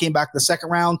first round, came back the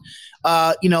second round.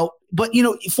 You know, but, you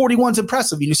know, 41's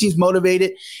impressive. You know, seems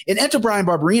motivated. And enter Brian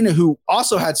Barberena, who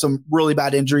also had some really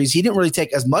bad injuries. He didn't really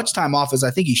take as much time off as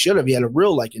I think he should have. He had a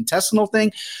real, like, intestinal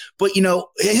thing. But, you know,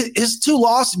 his two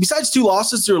losses, besides two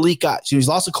losses, they're elite guys. You know, he's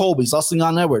lost to Colby. He's lost to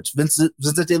Leon Edwards, Vincent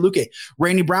De Luque,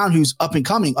 Randy Brown, who's up and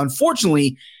coming.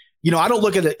 Unfortunately, you know, I don't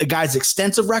look at a guy's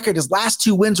extensive record. His last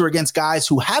two wins were against guys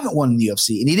who haven't won in the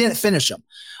UFC, and he didn't finish them.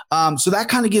 So that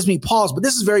kind of gives me pause. But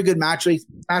this is very good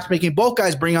matchmaking. Both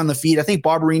guys bring on the feet. I think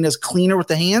Barberena is cleaner with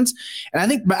the hands, and I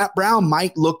think Matt Brown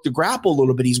might look to grapple a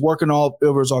little bit. He's working all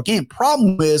over his all game.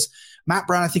 Problem is, Matt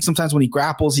Brown, I think sometimes when he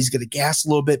grapples, he's going to gas a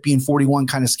little bit. Being 41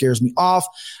 kind of scares me off.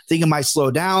 I think it might slow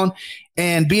down.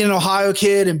 And being an Ohio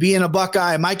kid and being a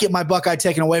Buckeye, I might get my Buckeye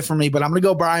taken away from me, but I'm going to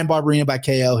go Brian Barberena by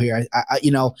KO here.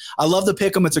 You know, I love the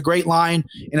pick 'em. It's a great line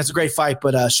and it's a great fight,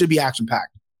 but should be action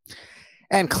packed.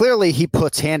 And clearly he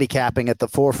puts handicapping at the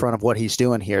forefront of what he's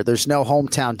doing here. There's no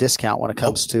hometown discount when it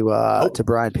comes to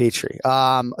Brian Petrie.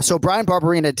 So Brian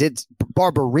Barberena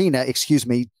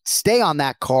stay on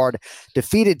that card,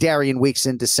 defeated Darian Weeks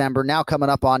in December, now coming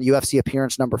up on UFC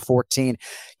appearance number 14.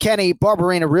 Kenny,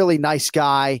 Barberena, really nice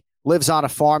guy, lives on a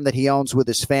farm that he owns with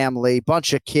his family,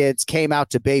 bunch of kids, came out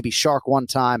to Baby Shark one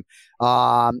time,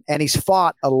 and he's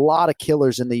fought a lot of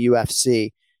killers in the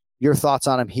UFC. Your thoughts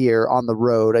on him here on the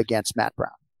road against Matt Brown?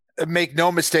 Make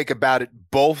no mistake about it.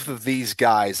 Both of these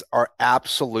guys are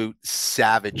absolute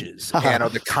savages and are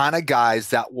the kind of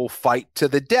guys that will fight to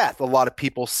the death. A lot of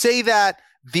people say that.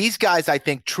 These guys, I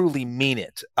think, truly mean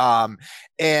it.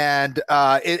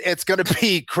 It's going to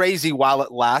be crazy while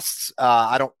it lasts.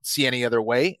 I don't see any other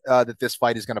way that this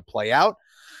fight is going to play out.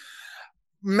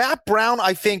 Matt Brown,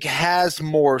 I think, has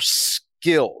more skills.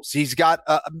 He's got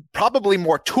probably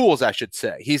more tools, I should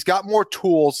say. He's got more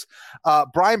tools.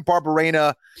 Brian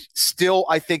Barberena still,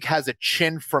 I think, has a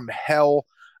chin from hell.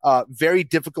 Very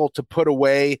difficult to put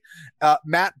away.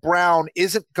 Matt Brown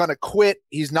isn't going to quit.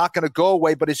 He's not going to go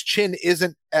away, but his chin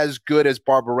isn't as good as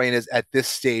Barberena's at this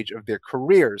stage of their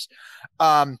careers.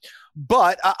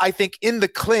 But I think in the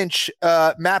clinch,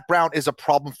 Matt Brown is a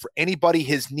problem for anybody.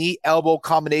 His knee-elbow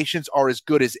combinations are as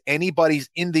good as anybody's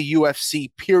in the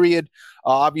UFC, period.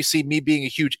 Obviously, me being a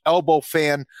huge elbow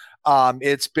fan,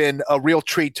 it's been a real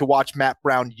treat to watch Matt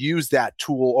Brown use that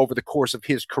tool over the course of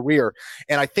his career.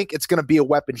 And I think it's going to be a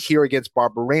weapon here against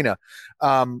Barberena.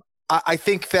 I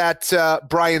think that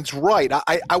Brian's right.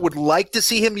 I would like to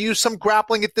see him use some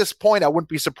grappling at this point. I wouldn't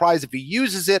be surprised if he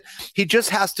uses it. He just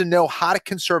has to know how to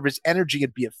conserve his energy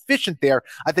and be efficient there.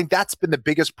 I think that's been the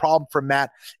biggest problem for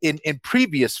Matt in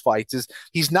previous fights is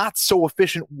he's not so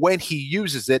efficient when he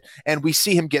uses it, and we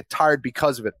see him get tired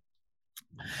because of it.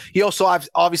 He also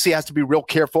obviously has to be real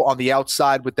careful on the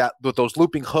outside with those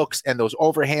looping hooks and those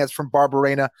overhands from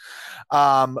Barberena.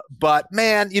 But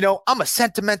man, you know, I'm a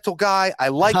sentimental guy. I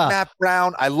like Matt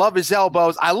Brown. I love his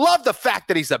elbows. I love the fact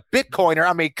that he's a Bitcoiner.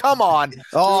 I mean, come on.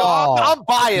 So I'm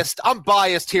biased. I'm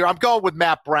biased here. I'm going with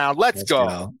Matt Brown. Let's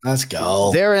go. Let's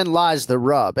go. Therein lies the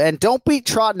rub. And don't be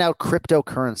trotting out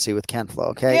cryptocurrency with Ken Flo,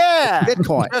 okay? Yeah.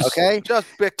 Bitcoin, okay? Just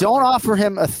Bitcoin. Don't offer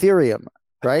him Ethereum.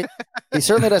 Right? He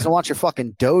certainly doesn't want your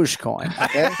fucking Dogecoin.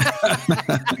 Okay?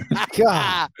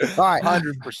 God. All right.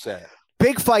 100%.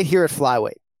 Big fight here at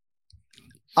flyweight.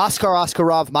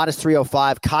 Askarov minus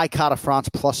 305, Kai Kara-France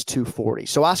plus 240.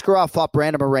 So Askarov fought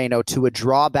Brandon Moreno to a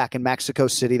draw back in Mexico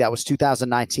City. That was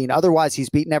 2019. Otherwise,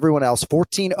 he's beaten everyone else,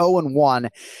 14-0-1.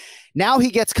 Now he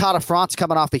gets Kara-France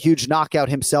coming off a huge knockout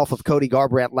himself of Cody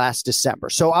Garbrandt last December.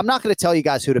 So I'm not going to tell you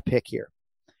guys who to pick here.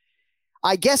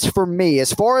 I guess for me,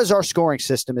 as far as our scoring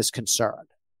system is concerned,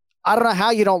 I don't know how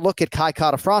you don't look at Kai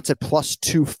Kara-France at plus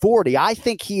 240. I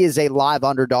think he is a live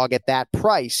underdog at that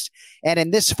price. And in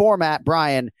this format,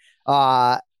 Brian,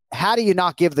 how do you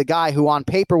not give the guy who on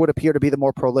paper would appear to be the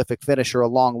more prolific finisher a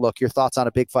long look? Your thoughts on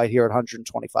a big fight here at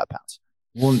 125 pounds?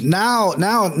 Well,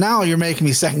 now you're making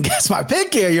me second guess my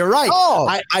pick here. You're right. Oh,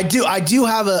 I do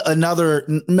have another.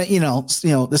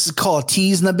 This is called a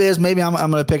tease in the biz. Maybe I'm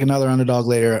going to pick another underdog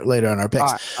later on our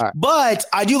picks. All right. But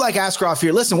I do like Askarov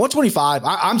here. Listen, 125.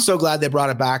 I'm so glad they brought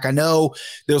it back. I know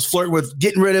there was flirting with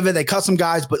getting rid of it. They cut some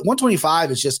guys, but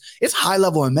 125 is it's high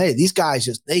level MMA. These guys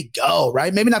they go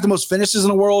right. Maybe not the most finishes in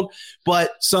the world,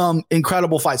 but some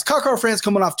incredible fights. Kakar France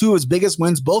coming off 2 of his biggest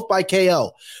wins, both by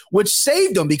KO, which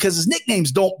saved him because his nicknames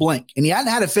don't blink, and he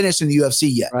hadn't had a finish in the UFC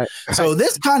yet. Right. So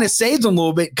this kind of saves him a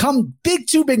little bit.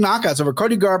 Two big knockouts over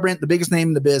Cody Garbrandt, the biggest name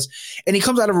in the biz, and he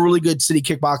comes out of a really good city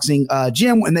kickboxing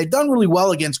gym, and they've done really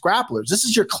well against grapplers. This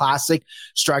is your classic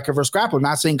striker versus grappler.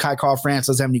 Not saying Kai Kara France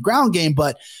doesn't have any ground game,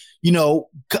 but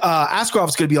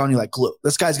Askarov's going to be on you like glue.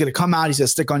 This guy's going to come out. He's going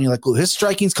to stick on you like glue. His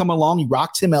striking's coming along. He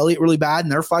rocked Tim Elliott really bad in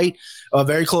their fight, a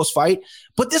very close fight.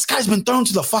 But this guy's been thrown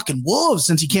to the fucking wolves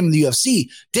since he came in the UFC.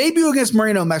 Debut against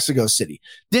Moreno, Mexico City.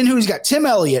 Then he's got Tim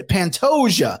Elliott,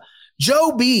 Pantoja,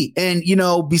 Joe B. And,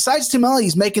 besides Tim Elliott,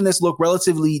 he's making this look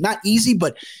relatively not easy,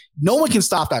 but no one can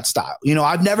stop that style.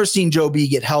 I've never seen Joe B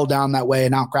get held down that way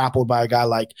and out grappled by a guy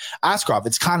like Askarov.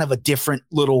 It's kind of a different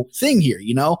little thing here,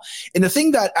 And the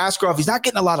thing that Askarov, he's not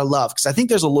getting a lot of love because I think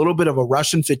there's a little bit of a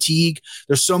Russian fatigue.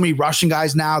 There's so many Russian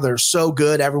guys now. They're so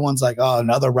good. Everyone's like, oh,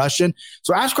 another Russian.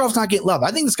 So Askarov's not getting love.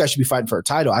 I think this guy should be fighting for a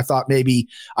title. I thought maybe,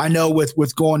 I know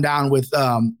with going down with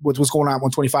what's going on at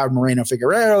 125 Moreno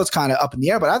Figueroa, it's kind of up in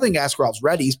the air, but I think Askarov's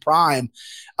ready. He's prime.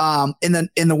 And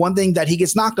the one thing that he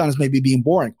gets knocked on is maybe being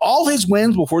boring. All his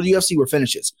wins before the UFC were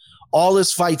finishes. All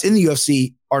his fights in the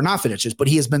UFC are not finishes, but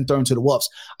he has been thrown to the wolves.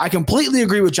 I completely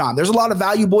agree with John. There's a lot of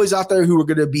value boys out there who are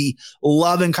going to be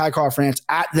loving Kai Kara France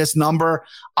at this number.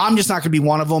 I'm just not going to be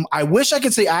one of them. I wish I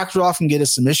could say Akrov can get a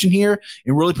submission here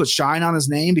and really put shine on his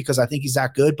name because I think he's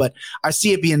that good, but I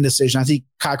see it being a decision. I think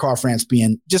Kai Kara France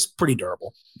being just pretty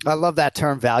durable. I love that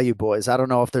term value boys. I don't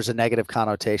know if there's a negative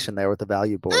connotation there with the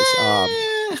value boys,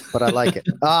 but I like it.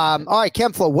 All right,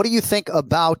 Kemflo, what do you think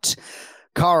about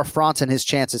Kara France and his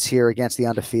chances here against the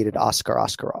undefeated Oskar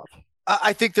Askarov?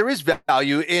 I think there is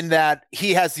value in that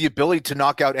he has the ability to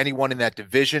knock out anyone in that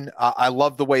division. I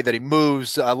love the way that he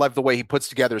moves. I love the way he puts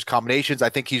together his combinations. I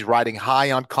think he's riding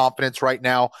high on confidence right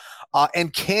now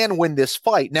and can win this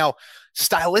fight. Now,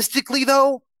 stylistically,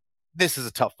 though, this is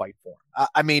a tough fight for him.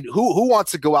 I mean, who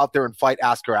wants to go out there and fight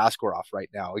Askar Askarov right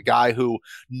now? A guy who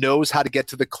knows how to get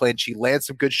to the clinch. He lands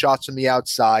some good shots from the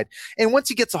outside. And once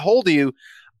he gets a hold of you,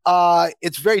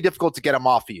 it's very difficult to get him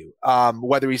off of you,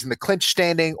 whether he's in the clinch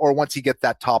standing or once he gets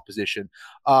that top position.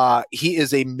 He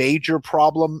is a major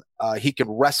problem. He can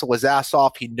wrestle his ass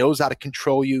off. He knows how to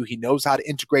control you. He knows how to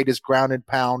integrate his ground and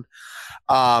pound.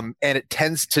 And it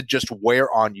tends to just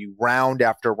wear on you round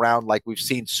after round, like we've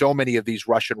seen so many of these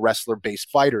Russian wrestler-based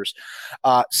fighters.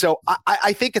 So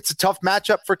I think it's a tough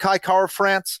matchup for Kai Kara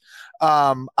France.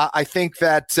 I think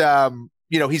that,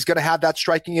 he's going to have that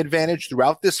striking advantage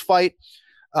throughout this fight.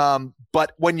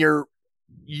 But when you're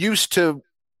used to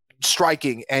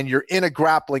striking and you're in a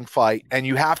grappling fight and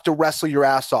you have to wrestle your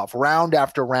ass off round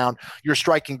after round, your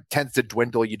striking tends to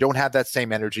dwindle. You don't have that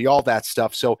same energy, all that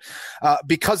stuff. So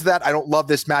because of that, I don't love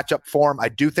this matchup for him. I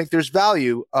do think there's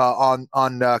value on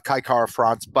Kai Kara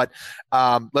France, but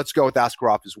let's go with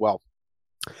Askarov as well.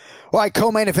 All right,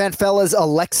 co-main event, fellas.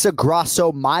 Alexa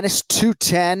Grasso minus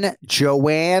 210,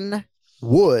 Joanne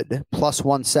Wood plus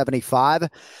 175.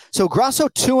 So Grasso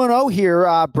 2-0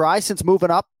 here, Bryce, since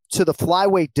moving up to the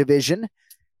flyweight division.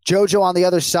 JoJo on the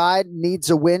other side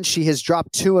needs a win. She has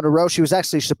dropped 2 in a row. She was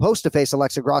actually supposed to face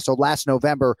Alexa Grasso last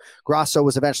November. Grasso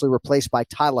was eventually replaced by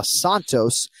Tyla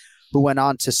Santos, who went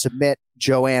on to submit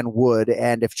Joanne Wood.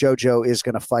 And if JoJo is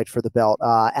going to fight for the belt,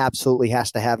 absolutely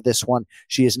has to have this one.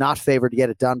 She is not favored to get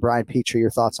it done. Brian Petrie,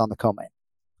 your thoughts on the co-main?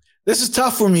 This is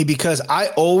tough for me because I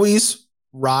always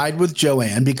ride with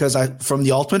Joanne because from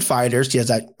the Ultimate Fighter, she has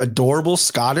that adorable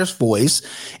Scottish voice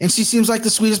and she seems like the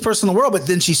sweetest person in the world, but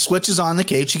then she switches on the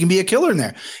cage. She can be a killer in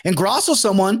there. And Grasso's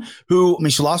someone who,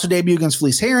 she lost her debut against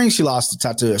Felice Herring. She lost to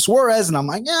Tatu Suarez. And I'm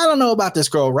like, I don't know about this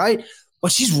girl, right?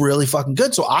 But she's really fucking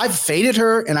good. So I've faded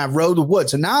her and I've rode the wood.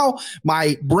 So now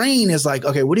my brain is like,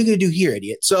 okay, what are you going to do here,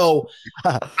 idiot? So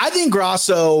I think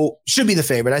Grasso should be the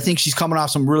favorite. I think she's coming off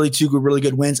some really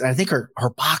good wins. And I think her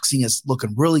boxing is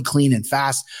looking really clean and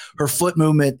fast. Her foot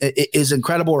movement is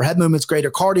incredible. Her head movement's great.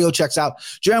 Her cardio checks out.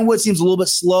 Joanne Wood seems a little bit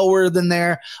slower than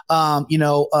there.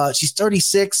 She's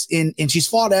 36 and she's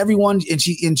fought everyone and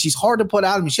she's hard to put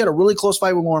out. She had a really close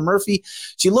fight with Lauren Murphy.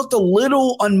 She looked a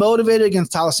little unmotivated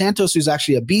against Tyler Santos, who's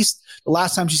actually a beast the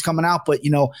last time she's coming out, but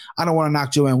I don't want to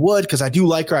knock Joanne Wood because I do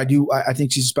like her. I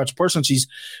think she's a special person. She's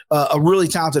a really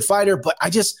talented fighter, but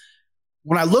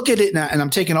when I look at it and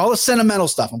I'm taking all the sentimental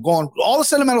stuff, I'm going all the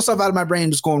sentimental stuff out of my brain,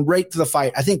 just going right to the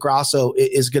fight. I think Grasso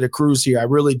is going to cruise here. I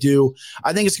really do.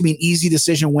 I think it's going to be an easy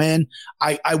decision win.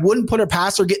 I wouldn't put her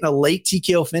past her getting a late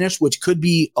TKO finish, which could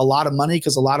be a lot of money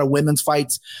because a lot of women's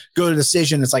fights go to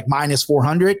decision. It's like minus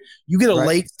 400. You get a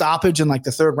late stoppage in like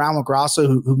the third round with Grasso,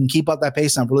 who can keep up that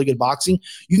pace and have really good boxing.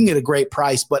 You can get a great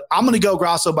price, but I'm going to go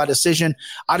Grasso by decision.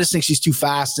 I just think she's too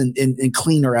fast and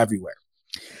cleaner everywhere.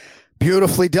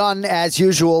 Beautifully done, as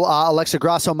usual. Alexa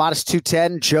Grasso, minus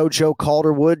 210.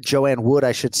 Joanne Wood,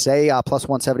 I should say, plus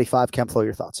 175. Ken Flo,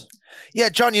 your thoughts? Yeah,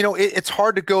 John, it's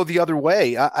hard to go the other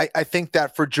way. I think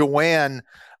that for Joanne,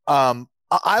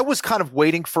 I was kind of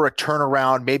waiting for a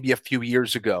turnaround maybe a few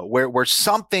years ago where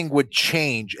something would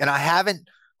change, and I haven't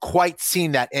quite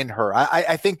seen that in her.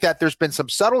 I think that there's been some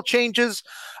subtle changes.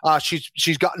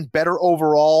 She's gotten better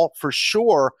overall for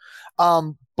sure,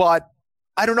 but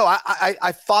I don't know.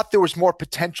 I thought there was more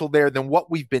potential there than what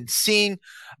we've been seeing.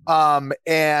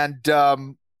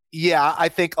 Yeah, I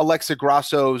think Alexa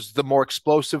Grasso's the more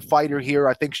explosive fighter here.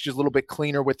 I think she's a little bit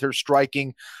cleaner with her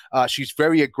striking. She's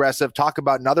very aggressive. Talk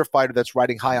about another fighter that's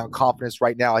riding high on confidence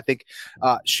right now. I think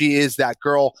she is that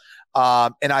girl,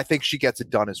 and I think she gets it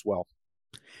done as well.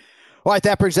 All right,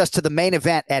 that brings us to the main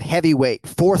event at heavyweight.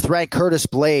 4th-ranked Curtis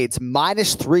Blaydes,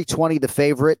 minus 320 the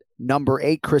favorite. Number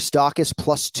 8, Chris Daukaus,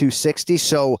 plus 260.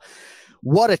 So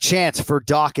what a chance for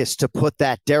Daukaus to put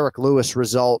that Derek Lewis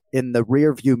result in the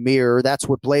rearview mirror. That's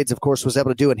what Blaydes, of course, was able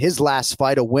to do in his last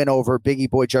fight, a win over Biggie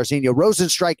Boy Jairzinho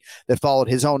Rozenstruik that followed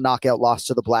his own knockout loss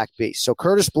to the Black Beast. So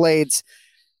Curtis Blaydes,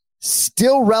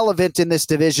 still relevant in this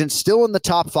division, still in the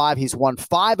top 5. He's won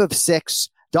 5 of 6.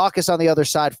 Daukaus on the other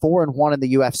side, 4-1 in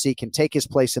the UFC, can take his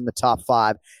place in the top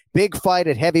 5. Big fight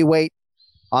at heavyweight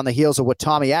on the heels of what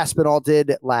Tommy Aspinall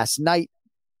did last night.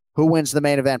 Who wins the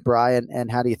main event, Brian,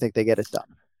 and how do you think they get it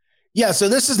done? Yeah, so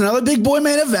this is another big boy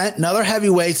main event, another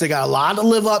heavyweights. They got a lot to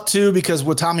live up to because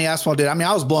what Tommy Aspinall did, I mean,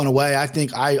 I was blown away. I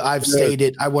think I've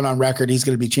stated, I went on record, he's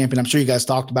going to be champion. I'm sure you guys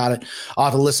talked about it. I'll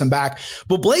have to listen back.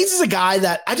 But Blaydes is a guy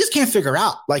that I just can't figure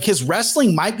out. Like, his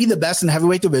wrestling might be the best in the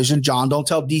heavyweight division. John, don't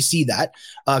tell DC that,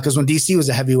 because when DC was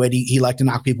a heavyweight, he liked to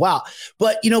knock people out.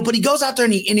 But, but he goes out there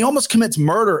and he almost commits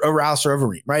murder over Alistair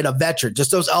Overeem, right? A veteran.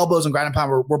 Just those elbows and ground and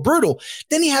pound were brutal.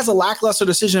 Then he has a lackluster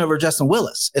decision over Justin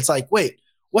Willis. It's like, wait,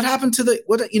 what happened to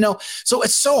so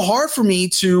it's so hard for me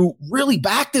to really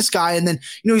back this guy. And then,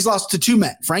 he's lost to 2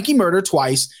 men, Frankie Murder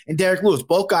twice and Derek Lewis,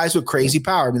 both guys with crazy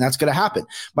power. I mean, that's going to happen.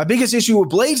 My biggest issue with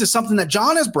Blaydes is something that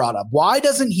John has brought up. Why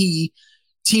doesn't he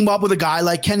team up with a guy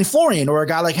like Kenny Florian or a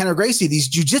guy like Henry Gracie, these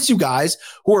jiu-jitsu guys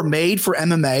who are made for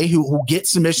MMA, who get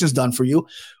submissions done for you?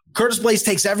 Curtis Blaydes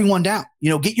takes everyone down.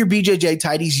 Get your BJJ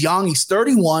tight. He's young. He's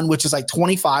 31, which is like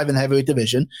 25 in the heavyweight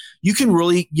division. You can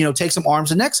really, take some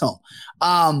arms and necks home.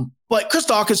 But Chris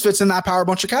Daukaus fits in that power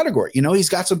puncher category.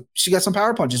 She got some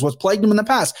power punches. What's plagued him in the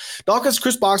past. Daukaus,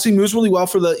 Chris boxing moves really well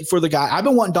for the guy. I've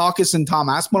been wanting Daukaus and Tom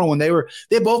Aspinall when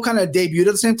they both kind of debuted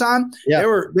at the same time. Yeah. They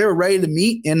were ready to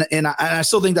meet, and I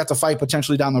still think that's a fight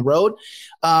potentially down the road.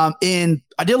 And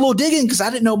I did a little digging because I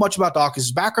didn't know much about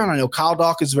Daukaus' background. I know Kyle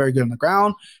Daukaus is very good on the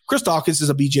ground. Chris Daukaus is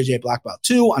a BJJ black belt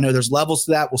too. I know there's levels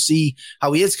to that. We'll see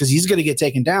how he is because he's going to get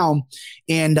taken down.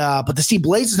 And but to see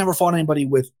Blaydes has never fought anybody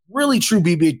with really true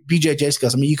BJJ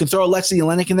skills. I mean, you can throw Alexei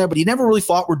Olenek in there, but he never really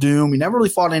fought Verdum. He never really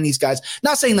fought any of these guys.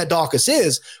 Not saying that Daukaus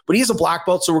is, but he is a black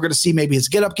belt, so we're going to see maybe his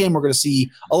get-up game. We're going to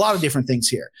see a lot of different things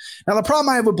here. Now, the problem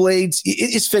I have with Blaydes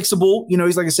is fixable.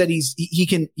 He's like I said, he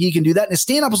can do that. And his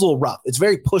stand-up is a little rough. It's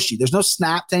very pushy. There's no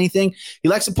snap to anything. He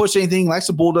likes to push anything. He likes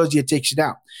to bulldoze you. It takes you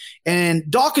down. And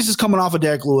Daukaus is coming off a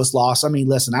Derek Lewis loss. I mean,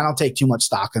 listen, I don't take too much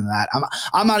stock in that.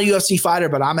 I'm not a UFC fighter,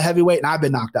 but I'm a heavyweight, and I've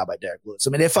been knocked out by Derek Lewis.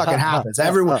 I mean, it fucking happens.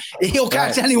 Everyone, he'll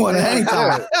catch anyone at any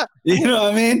time. You know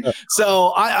what I mean?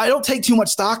 So I don't take too much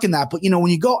stock in that. But, when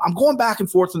you go, I'm going back and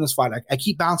forth in this fight. I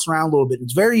keep bouncing around a little bit.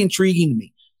 It's very intriguing to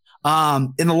me.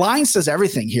 And the line says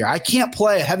everything here. I can't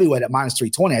play a heavyweight at minus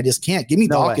 320. I just can't. Give me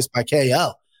Daukaus by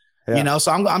KO. Yeah.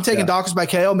 So I'm taking Daukaus by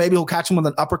KO. Maybe he'll catch him with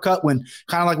an uppercut when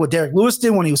kind of like what Derek Lewis did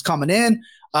when he was coming in.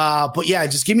 But yeah,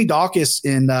 just give me Daukaus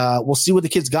and we'll see what the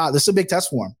kid's got. This is a big test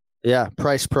for him. Yeah,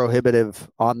 price prohibitive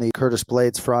on the Curtis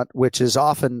Blaydes front, which is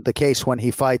often the case when he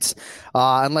fights,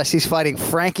 unless he's fighting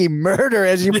Frankie Murder,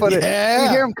 as you put it. You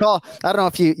hear him call, I don't know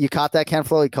if you caught that, Ken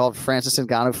Flo. He called Francis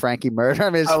Ngannou Frankie Murder. I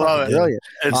mean, it's brilliant.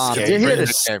 You're here to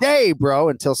stay, bro,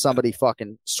 until somebody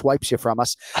fucking swipes you from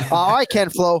us. All right, Ken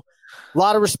Flo. A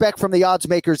lot of respect from the odds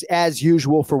makers, as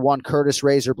usual, for one Curtis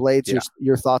Razor Blaydes.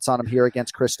 Your thoughts on him here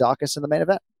against Chris Daukaus in the main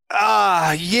event?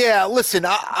 Yeah, listen,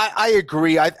 I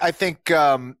agree. I think,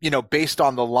 based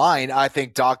on the line, I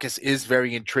think Dawkins is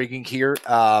very intriguing here.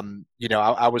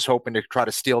 I was hoping to try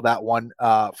to steal that one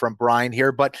from Brian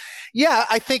here. But, yeah,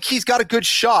 I think he's got a good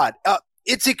shot.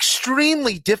 It's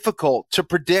extremely difficult to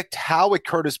predict how a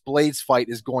Curtis Blades fight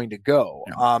is going to go.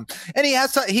 And he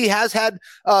has had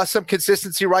some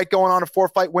consistency, right, going on a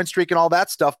 4-fight win streak and all that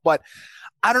stuff. But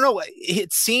I don't know.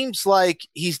 It seems like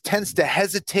he tends to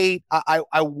hesitate.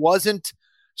 I wasn't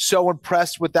so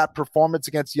impressed with that performance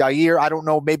against Yair. I don't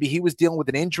know. Maybe he was dealing with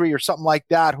an injury or something like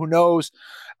that. Who knows?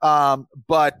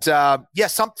 But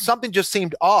something just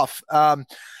seemed off.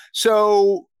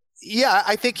 Yeah,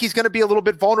 I think he's going to be a little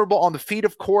bit vulnerable on the feet,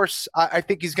 of course. I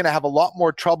think he's going to have a lot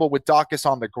more trouble with Dawkins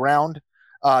on the ground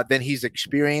than he's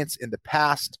experienced in the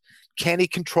past. Can he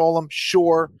control him?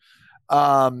 Sure.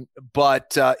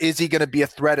 But is he going to be a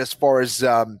threat as far as,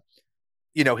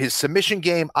 his submission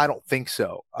game? I don't think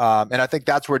so. And I think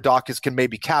that's where Dawkins can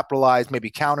maybe capitalize, maybe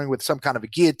countering with some kind of a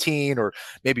guillotine or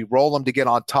maybe roll him to get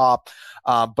on top.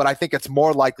 But I think it's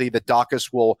more likely that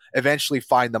Dawkins will eventually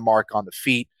find the mark on the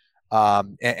feet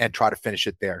and try to finish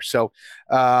it there. So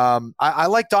I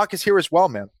like Dawkins here as well,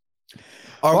 man.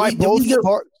 Go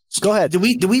ahead. Did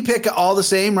we pick all the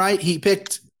same, right? He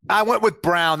picked. I went with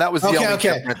Brown. That was the only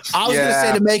difference. I was going to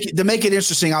say to make it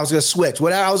interesting, I was going to switch.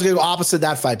 I was going to go opposite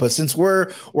that fight, but since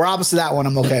we're opposite that one,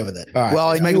 I'm okay with it. All right.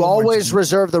 Well, you always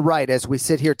reserve the right as we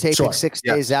sit here taping 6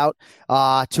 days out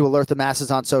to alert the masses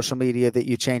on social media that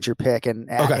you change your pick, and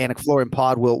Anik Florian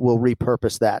Pod will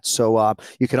repurpose that. So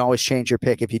you can always change your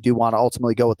pick if you do want to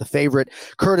ultimately go with the favorite,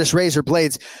 Curtis Razor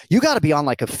Blades. You got to be on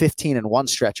like a 15-1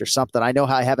 stretch or something. I know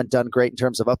how I haven't done great in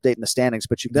terms of updating the standings,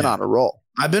 but you've been on a roll.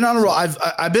 I've been on a roll.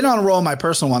 I've been on a roll in my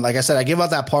personal one. Like I said, I give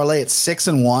out that parlay at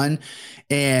 6-1,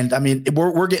 and I mean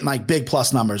we're getting like big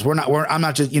plus numbers. I'm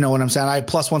not just, you know what I'm saying. I had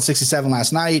plus 167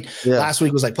 last night. Yeah. Last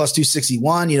week was like plus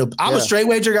 261. I'm a straight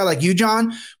wager guy like you,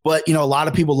 John, but a lot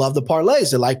of people love the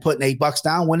parlays. They like putting $8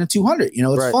 down, winning 200.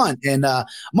 It's fun, and I'm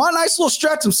on a nice little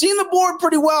stretch. I'm seeing the board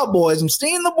pretty well, boys. I'm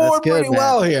seeing the board pretty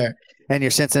well here. And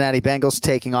your Cincinnati Bengals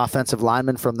taking offensive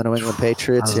linemen from the New England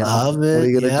Patriots. I love it. What are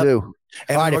you going to do?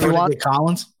 And all right, if you want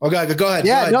Collins, okay, go ahead.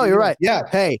 Yeah, you're right. Yeah.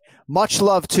 Hey, much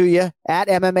love to you at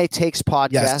MMA Takes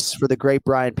Podcasts for the great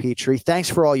Brian Petrie. Thanks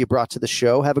for all you brought to the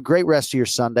show. Have a great rest of your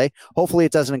Sunday. Hopefully,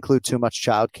 it doesn't include too much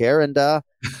childcare, and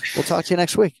we'll talk to you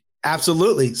next week.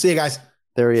 Absolutely. See you guys.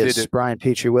 There he is, Brian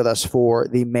Petrie, with us for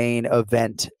the main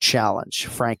event challenge.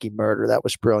 Frankie Murder. That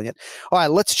was brilliant. All right,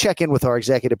 let's check in with our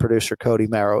executive producer, Cody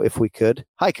Merrow, if we could.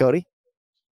 Hi, Cody.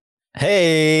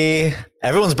 Hey,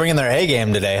 everyone's bringing their A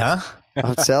game today, huh?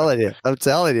 I'm telling you.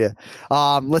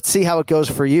 Let's see how it goes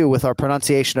for you with our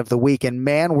pronunciation of the week. And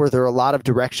man, were there a lot of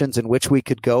directions in which we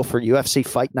could go for UFC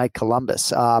Fight Night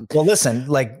Columbus. Well, listen,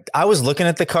 I was looking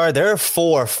at the card. There are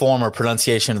 4 former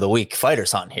pronunciation of the week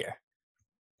fighters on here.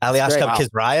 Alyashka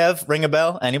Kizraev, ring a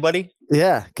bell? Anybody?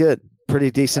 Yeah, good.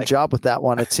 Pretty decent job with that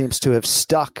one. It seems to have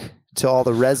stuck to all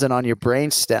the resin on your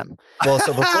brainstem. Well,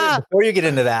 so before you get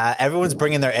into that, everyone's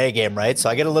bringing their A game, right? So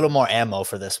I get a little more ammo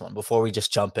for this one before we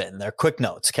just jump in. They're quick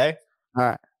notes, okay? All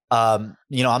right. I'm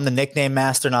the nickname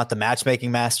master, not the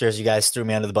matchmaking master, as you guys threw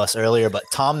me under the bus earlier, but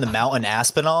Tom the Mountain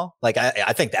Aspinall,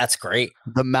 I think that's great.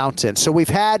 The Mountain. So we've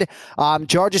had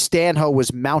Georgia Stanhope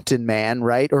was Mountain Man,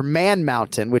 right? Or Man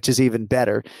Mountain, which is even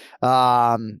better.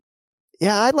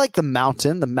 Yeah, I like the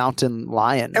Mountain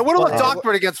Lion. And what about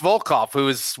Dockford against Volkov, who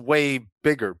is way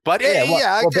bigger? But it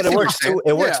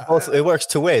works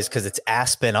two ways because it's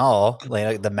Aspinall,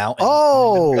 like the mountain.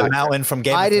 Oh, the mountain from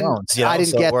Game of Thrones. I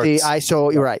didn't get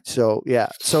you're right. So yeah,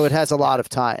 so it has a lot of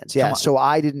tie-ins. Yeah, so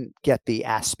I didn't get the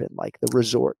Aspen, like the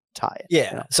resort tie-in.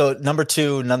 Yeah. So number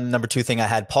two thing I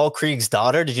had, Paul Krieg's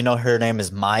daughter. Did you know her name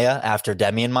is Maya after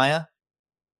Demi and Maya?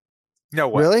 No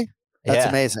way. Really? That's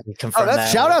amazing.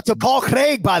 Shout out to Paul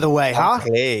Craig, by the way, huh?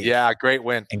 Craig. Yeah, great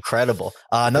win. Incredible.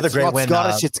 Another great win.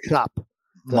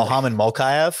 Mohamed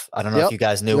Mokaev. I don't know if you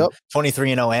guys knew.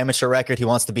 23-0 amateur record. He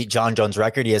wants to beat John Jones'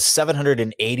 record. He has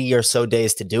 780 or so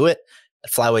days to do it. At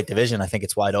flyweight division, I think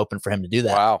it's wide open for him to do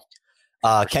that.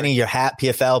 Wow. Kenny, your hat,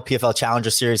 PFL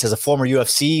Challenger Series has a former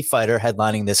UFC fighter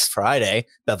headlining this Friday,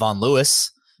 Bevon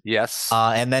Lewis. Yes.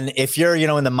 And then if you're,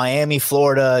 in the Miami,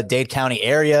 Florida, Dade County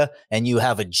area and you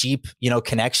have a Jeep,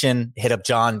 connection, hit up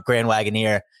John Grand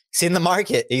Wagoneer. He's in the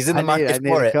market. He's in the market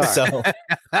for it. So,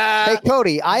 hey,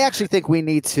 Cody, I actually think we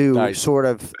need to sort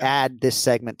of add this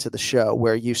segment to the show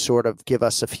where you sort of give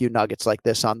us a few nuggets like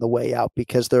this on the way out,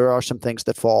 because there are some things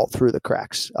that fall through the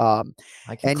cracks. And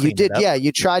you did,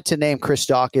 you tried to name Chris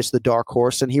Dawkins the dark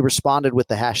horse, and he responded with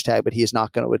the hashtag, but he is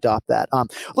not going to adopt that.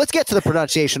 Let's get to the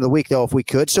pronunciation of the week, though, if we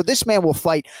could. So this man will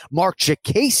fight Mark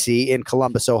Jacasey in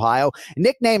Columbus, Ohio.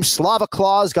 Nicknamed Slava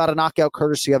Claus, got a knockout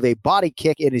courtesy of a body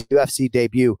kick in his UFC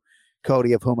debut.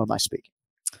 Cody, of whom am I speaking?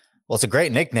 Well, it's a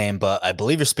great nickname, but I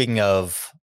believe you're speaking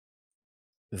of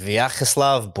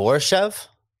Vyacheslav Borishev.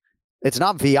 It's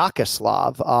not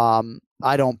Vyacheslav.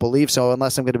 I don't believe so,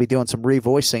 unless I'm going to be doing some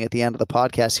revoicing at the end of the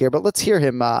podcast here. But let's hear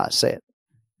him say it.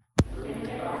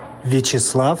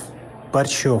 Vyacheslav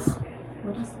Borshov.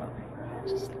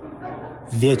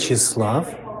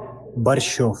 Vyacheslav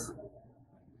Borshov.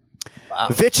 Wow.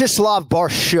 Vyacheslav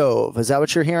Borshov. Is that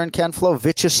what you're hearing, Ken Flo?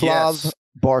 Vyacheslav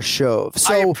Borshov.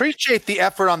 So I appreciate the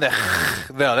effort on the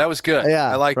no, that was good.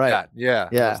 Yeah, I like that. Yeah.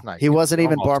 That was nice. He wasn't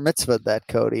even bar mitzvahed, that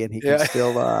Cody, and he can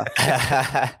still but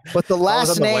the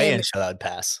last name weigh-in show, I'd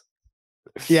pass.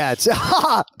 Yeah, it's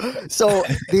so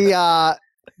the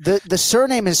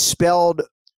surname is spelled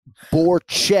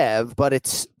Borchev, but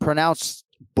it's pronounced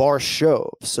Borshov.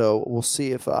 So we'll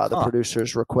see if the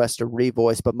producers request a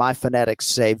revoice, but my phonetics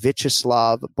say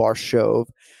Vyacheslav Borshov.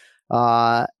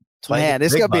 Man,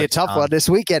 this is going to be a tough one this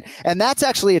weekend. And that's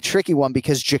actually a tricky one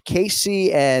because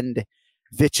Jacasey and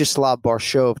Vyacheslav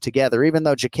Borshov together, even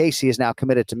though Jacasey is now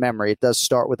committed to memory, it does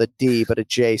start with a D, but a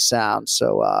J sound.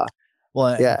 So,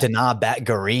 Dana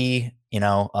Batgari,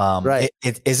 right.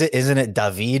 Isn't it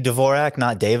David Dvorak,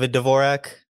 not David Dvorak?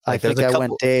 I think I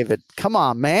went David. Come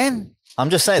on, man.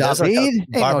 I'm just saying. David?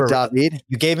 No David.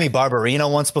 You gave me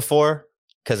Barbarino once before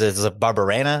because it's a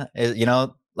Barbarena, This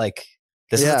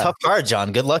is a tough card,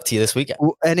 John. Good luck to you this weekend.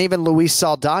 And even Luis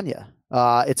Saldana.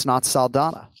 It's not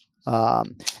Saldana.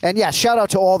 And shout out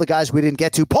to all the guys we didn't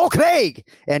get to. Paul Craig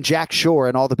and Jack Shore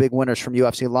and all the big winners from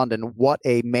UFC London. What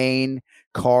a main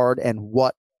card and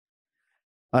what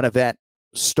an event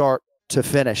start to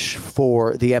finish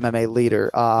for the MMA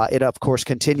leader. It, of course,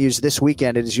 continues this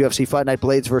weekend. It is UFC Fight Night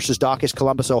Blades versus Dawkins,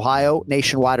 Columbus, Ohio,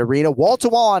 Nationwide Arena,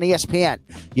 wall-to-wall on ESPN.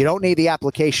 You don't need the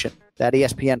application. That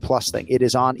ESPN Plus thing. It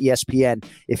is on ESPN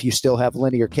if you still have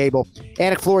linear cable.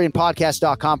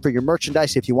 AnikFlorianPodcast.com for your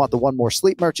merchandise. If you want the One More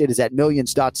Sleep merch, it is at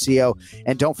millions.co.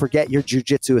 And don't forget your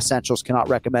jiu-jitsu essentials. Cannot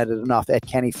recommend it enough at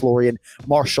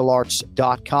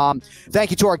KennyFlorianMartialArts.com. Thank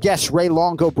you to our guests, Ray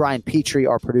Longo, Brian Petrie.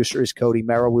 Our producer is Cody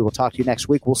Merrill. We will talk to you next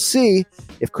week. We'll see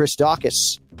if Chris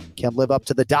Dawkins can live up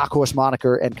to the Dark Horse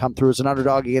moniker and come through as an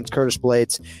underdog against Curtis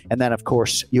Blades. And then, of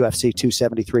course, UFC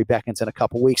 273 beckons in a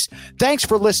couple weeks. Thanks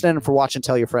for listening and for watching.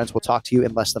 Tell your friends. We'll talk to you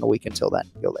in less than a week. Until then,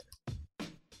 go later.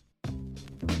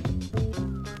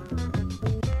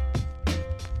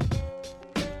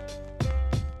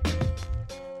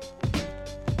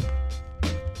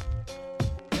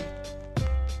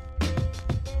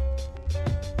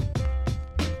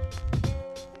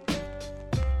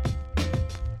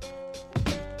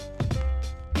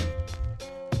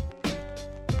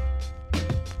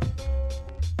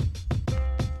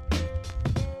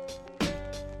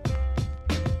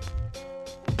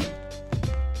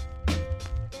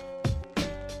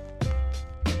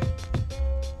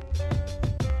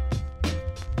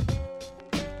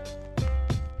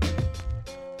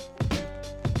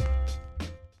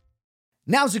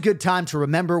 Now's a good time to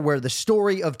remember where the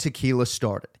story of tequila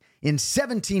started. In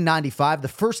 1795, the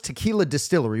first tequila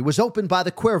distillery was opened by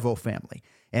the Cuervo family,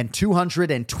 and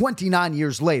 229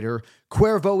 years later,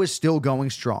 Cuervo is still going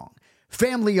strong.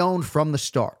 Family-owned from the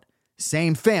start.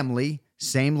 Same family,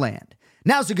 same land.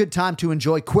 Now's a good time to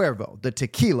enjoy Cuervo, the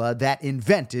tequila that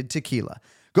invented tequila.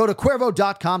 Go to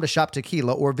Cuervo.com to shop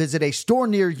tequila or visit a store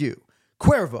near you.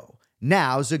 Cuervo,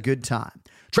 now's a good time.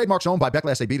 Trademarks owned by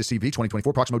Beckley SAB to CV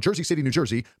 2024, Proximo, Jersey City, New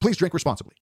Jersey. Please drink responsibly.